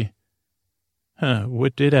say,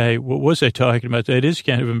 what was I talking about? That is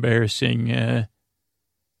kind of embarrassing.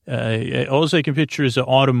 All I can picture is an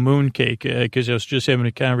autumn mooncake, because I was just having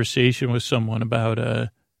a conversation with someone about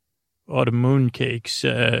autumn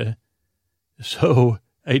mooncakes. So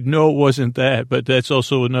I know it wasn't that, but that's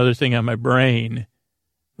also another thing on my brain.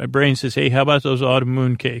 My brain says, hey, how about those autumn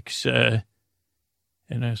mooncakes?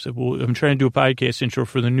 And I said, well, I'm trying to do a podcast intro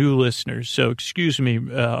for the new listeners. So excuse me,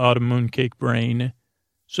 autumn mooncake brain.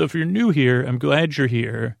 So if you're new here, I'm glad you're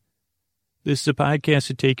here. This is a podcast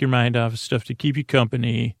to take your mind off of stuff, to keep you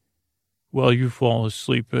company while you fall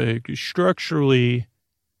asleep. Structurally,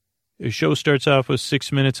 the show starts off with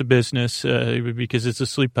 6 minutes of business because it's a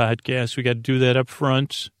sleep podcast. We got to do that up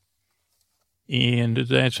front. And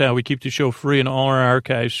that's how we keep the show free and all our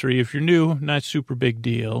archives free. If you're new, not super big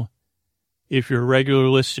deal. If you're a regular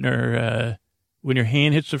listener, when your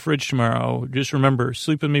hand hits the fridge tomorrow, just remember,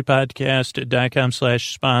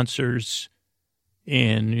 sleepwithmepodcast.com/sponsors.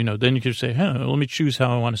 And, then you can say, let me choose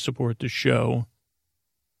how I want to support the show.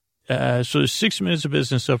 So there's 6 minutes of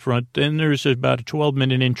business up front. Then there's about a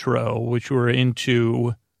 12-minute intro, which we're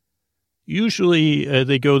into. Usually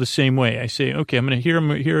they go the same way. I say, okay, I'm going to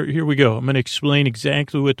here we go. I'm going to explain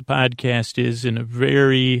exactly what the podcast is in a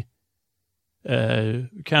very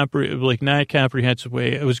not comprehensive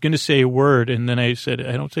way. I was going to say a word, and then I said,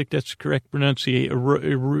 I don't think that's the correct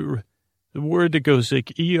pronunciation. The word that goes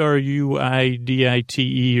like ERUIDITE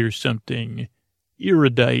or something.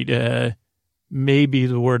 Erudite, maybe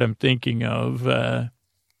the word I'm thinking of. I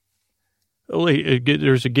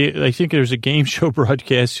think there's a game show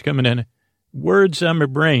broadcast coming in. Words on my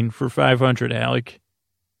brain for 500, Alec.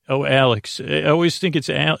 Oh, Alex. I always think it's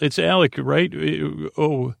Alec, right?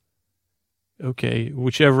 Oh, okay.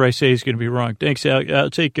 Whichever I say is going to be wrong. Thanks, Alec. I'll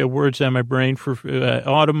take words on my brain for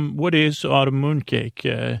autumn. What is autumn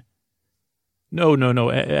mooncake? No,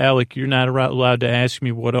 Alec, you're not allowed to ask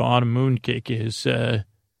me what an autumn mooncake is. I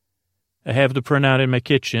have the printout in my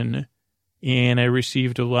kitchen, and I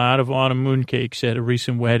received a lot of autumn mooncakes at a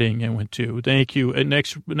recent wedding I went to. Thank you.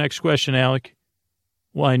 Next question, Alec.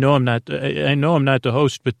 Well, I know I'm not the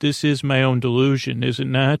host, but this is my own delusion, is it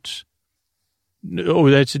not? Oh,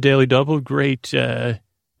 that's a Daily Double. Great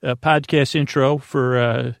podcast intro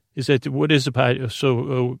for, what is a pod?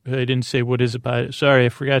 So I didn't say what is a pod. Sorry, I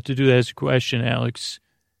forgot to do that as a question, Alex.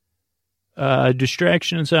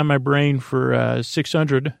 Distractions on my brain for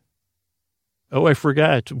 600. Oh, I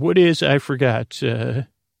forgot. What is, I forgot. Do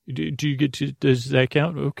you get to, does that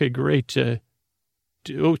count? Okay, great.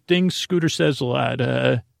 Things Scooter says a lot.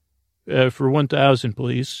 For 1,000,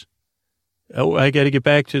 please. Oh, I got to get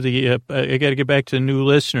back to the new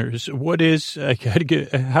listeners.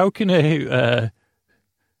 How can I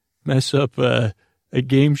mess up a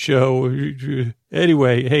game show?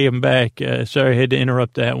 Anyway, hey, I'm back. Sorry, I had to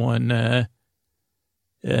interrupt that one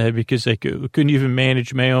because I couldn't even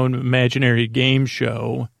manage my own imaginary game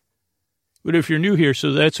show. But if you're new here,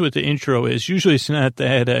 so that's what the intro is. Usually it's not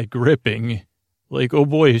that gripping. Like, oh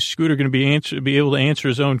boy, is Scooter going to be able to answer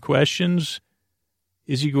his own questions?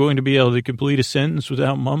 Is he going to be able to complete a sentence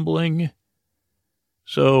without mumbling?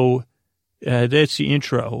 So that's the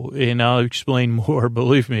intro, and I'll explain more,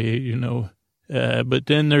 believe me, But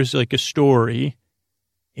then there's like a story,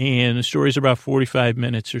 and the story's about 45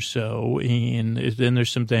 minutes or so, and then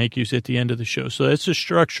there's some thank yous at the end of the show. So that's the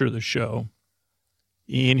structure of the show.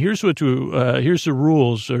 And here's the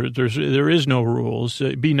rules. There is no rules.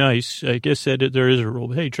 Be nice. I guess that there is a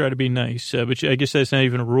rule. Hey, try to be nice. But I guess that's not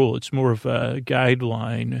even a rule. It's more of a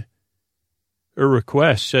guideline or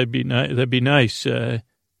request. That'd be nice.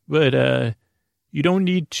 But you don't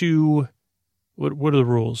need to. What are the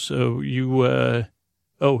rules? So you're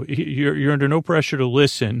under no pressure to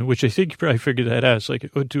listen, which I think you probably figured that out. It's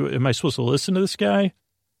like, am I supposed to listen to this guy?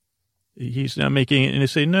 He's not making it, and they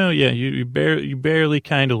say, no, yeah, you barely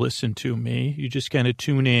kind of listen to me. You just kind of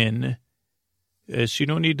tune in. So you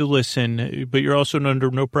don't need to listen, but you're also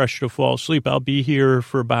under no pressure to fall asleep. I'll be here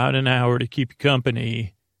for about an hour to keep you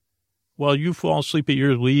company while you fall asleep at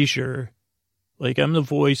your leisure. Like, I'm the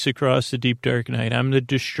voice across the deep, dark night. I'm the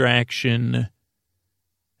distraction.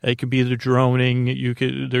 I could be the droning.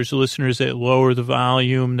 There's listeners that lower the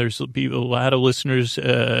volume. There's a lot of listeners,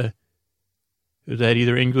 that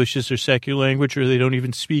either English is their second language or they don't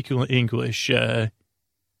even speak English. There's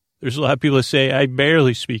a lot of people that say, I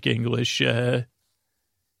barely speak English.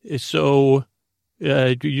 So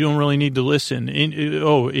you don't really need to listen. And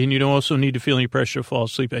you don't also need to feel any pressure to fall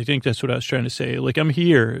asleep. I think that's what I was trying to say. Like, I'm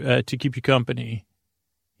here to keep you company.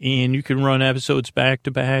 And you can run episodes back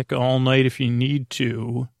to back all night if you need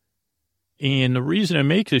to. And the reason I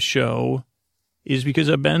make this show is because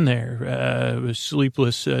I've been there,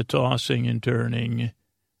 sleepless, tossing and turning.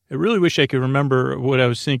 I really wish I could remember what I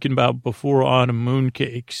was thinking about before autumn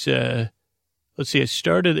mooncakes. Let's see, I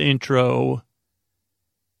started the intro,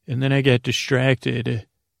 and then I got distracted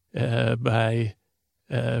by,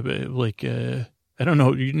 I don't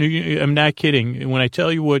know, I'm not kidding. When I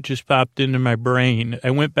tell you what just popped into my brain, I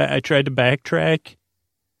went back, I tried to backtrack.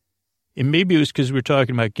 And maybe it was because we were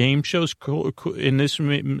talking about game shows, and this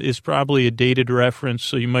is probably a dated reference,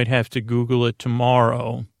 so you might have to Google it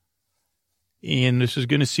tomorrow. And this is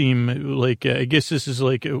going to seem like, I guess this is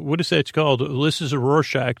like, what is that called? This is a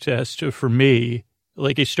Rorschach test for me.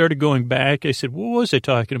 Like, I started going back. I said, what was I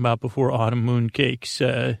talking about before autumn mooncakes?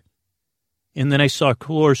 And then I saw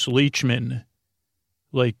Cloris Leachman.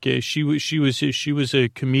 Like, she was a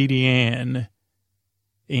comedian.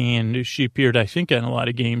 And she appeared, I think, on a lot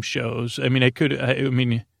of game shows. I mean, I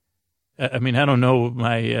don't know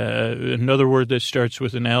my another word that starts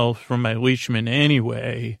with an L from my Leachman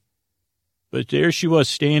anyway. But there she was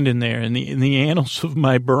standing there in the annals of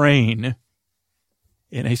my brain.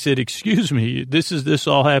 And I said, excuse me, this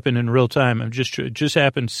all happened in real time. It just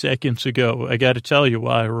happened seconds ago. I got to tell you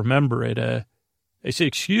while I remember it. I said,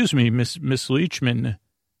 excuse me, Miss Leachman.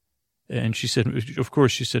 And she said, of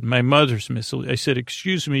course, she said, my mother's Miss. I said,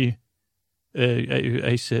 excuse me.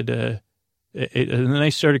 I said, and then I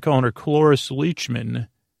started calling her Cloris Leachman.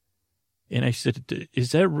 And I said,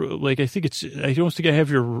 is that like, I don't think I have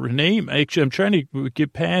your name. Actually, I'm trying to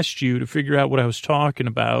get past you to figure out what I was talking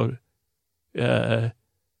about. And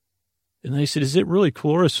I said, is it really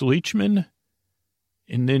Cloris Leachman?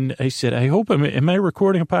 And then I said, I hope am I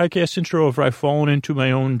recording a podcast intro or have I fallen into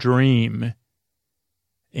my own dream?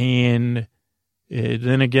 And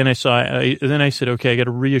then again, then I said, okay, I got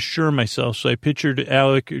to reassure myself. So I pictured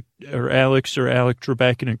Alex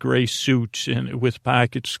Trebek in a gray suit and with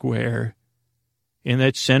pocket square. And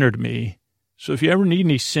that centered me. So if you ever need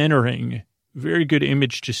any centering, very good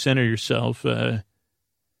image to center yourself.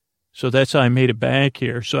 So that's how I made it back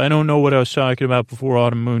here. So I don't know what I was talking about before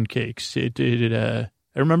autumn mooncakes.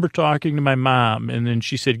 I remember talking to my mom, and then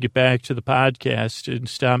she said, get back to the podcast and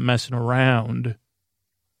stop messing around.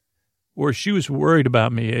 or she was worried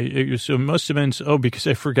about me. So it must have been, because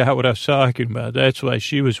I forgot what I was talking about. That's why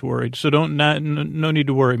she was worried. So no need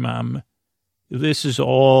to worry, Mom. This is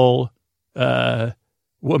all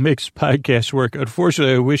what makes podcasts work.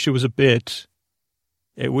 Unfortunately, I wish it was a bit.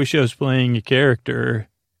 I wish I was playing a character,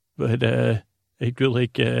 but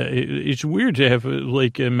it's weird to have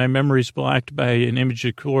my memories blocked by an image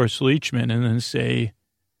of Cloris Leachman and then say,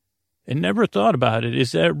 I never thought about it.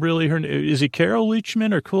 Is that really her? Is it Carol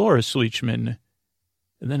Leachman or Cloris Leachman?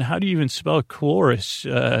 And then how do you even spell Cloris?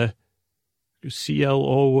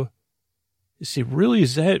 C-L-O. See, really,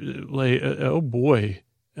 is that oh boy.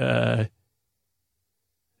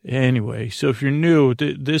 Anyway, so if you're new,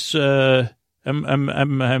 this, I've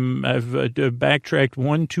backtracked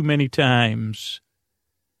one too many times.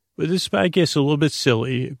 But this podcast is a little bit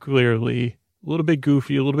silly, clearly. A little bit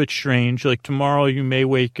goofy, a little bit strange. Like tomorrow you may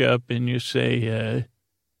wake up and you say,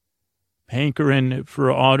 hankering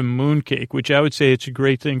for autumn mooncake, which I would say it's a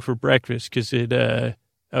great thing for breakfast because I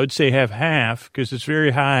would say have half because it's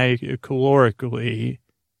very high calorically.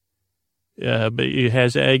 But it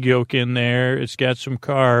has egg yolk in there. It's got some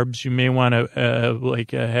carbs. You may want to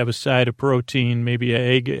have a side of protein, maybe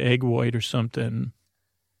an egg white or something.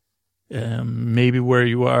 Maybe where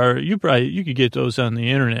you are, you could get those on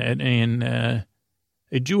the internet. And I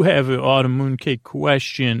do have an autumn mooncake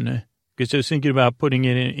question because I was thinking about putting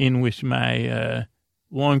it in with my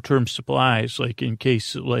long-term supplies, like in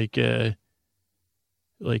case like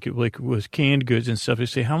with canned goods and stuff. I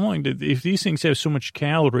say, how long if these things have so much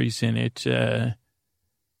calories in it,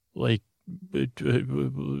 will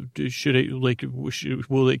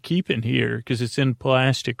it keep in here? Because it's in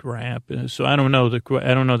plastic wrap. So I don't know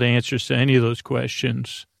the answers to any of those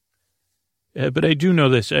questions. But I do know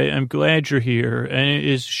this. I'm glad you're here. And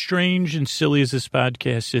as strange and silly as this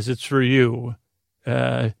podcast is, it's for you.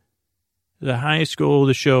 The highest goal of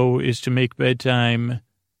the show is to make bedtime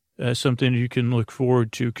something you can look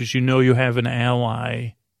forward to because you know you have an ally,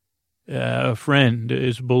 a friend,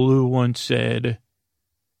 as Baloo once said.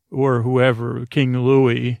 Or whoever, King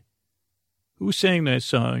Louis. Who sang that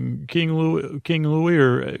song? King Louis,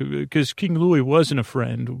 or because King Louis wasn't a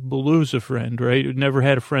friend. Baloo's a friend, right? Never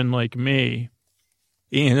had a friend like me.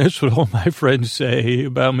 And that's what all my friends say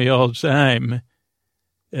about me all the time.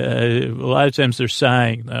 A lot of times they're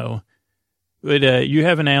sighing, though. But you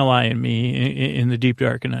have an ally in me in the deep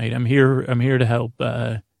dark of night. I'm here to help.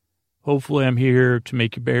 Hopefully I'm here to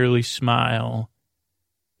make you barely smile.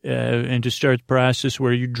 And to start the process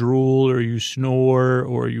where you drool or you snore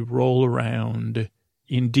or you roll around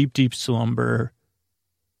in deep, deep slumber.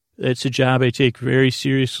 That's a job I take very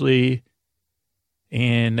seriously,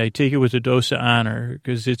 and I take it with a dose of honor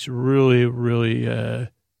because it's really, really,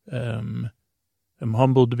 I'm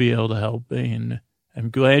humbled to be able to help, and I'm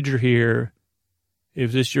glad you're here.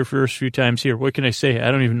 If this is your first few times here, what can I say? I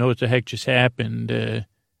don't even know what the heck just happened. I'm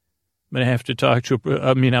going to have to talk to,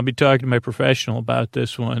 I'll be talking to my professional about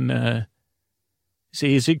this one.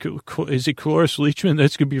 See, is it Cloris Leachman?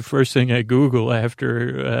 That's going to be the first thing I Google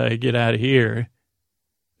after I get out of here.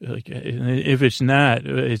 Like, if it's not,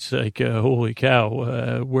 it's like, holy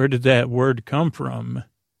cow, where did that word come from?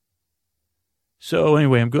 So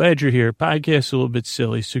anyway, I'm glad you're here. Podcast's a little bit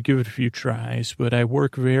silly, so give it a few tries, but I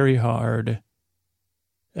work very hard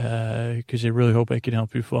because I really hope I can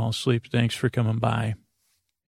help you fall asleep. Thanks for coming by.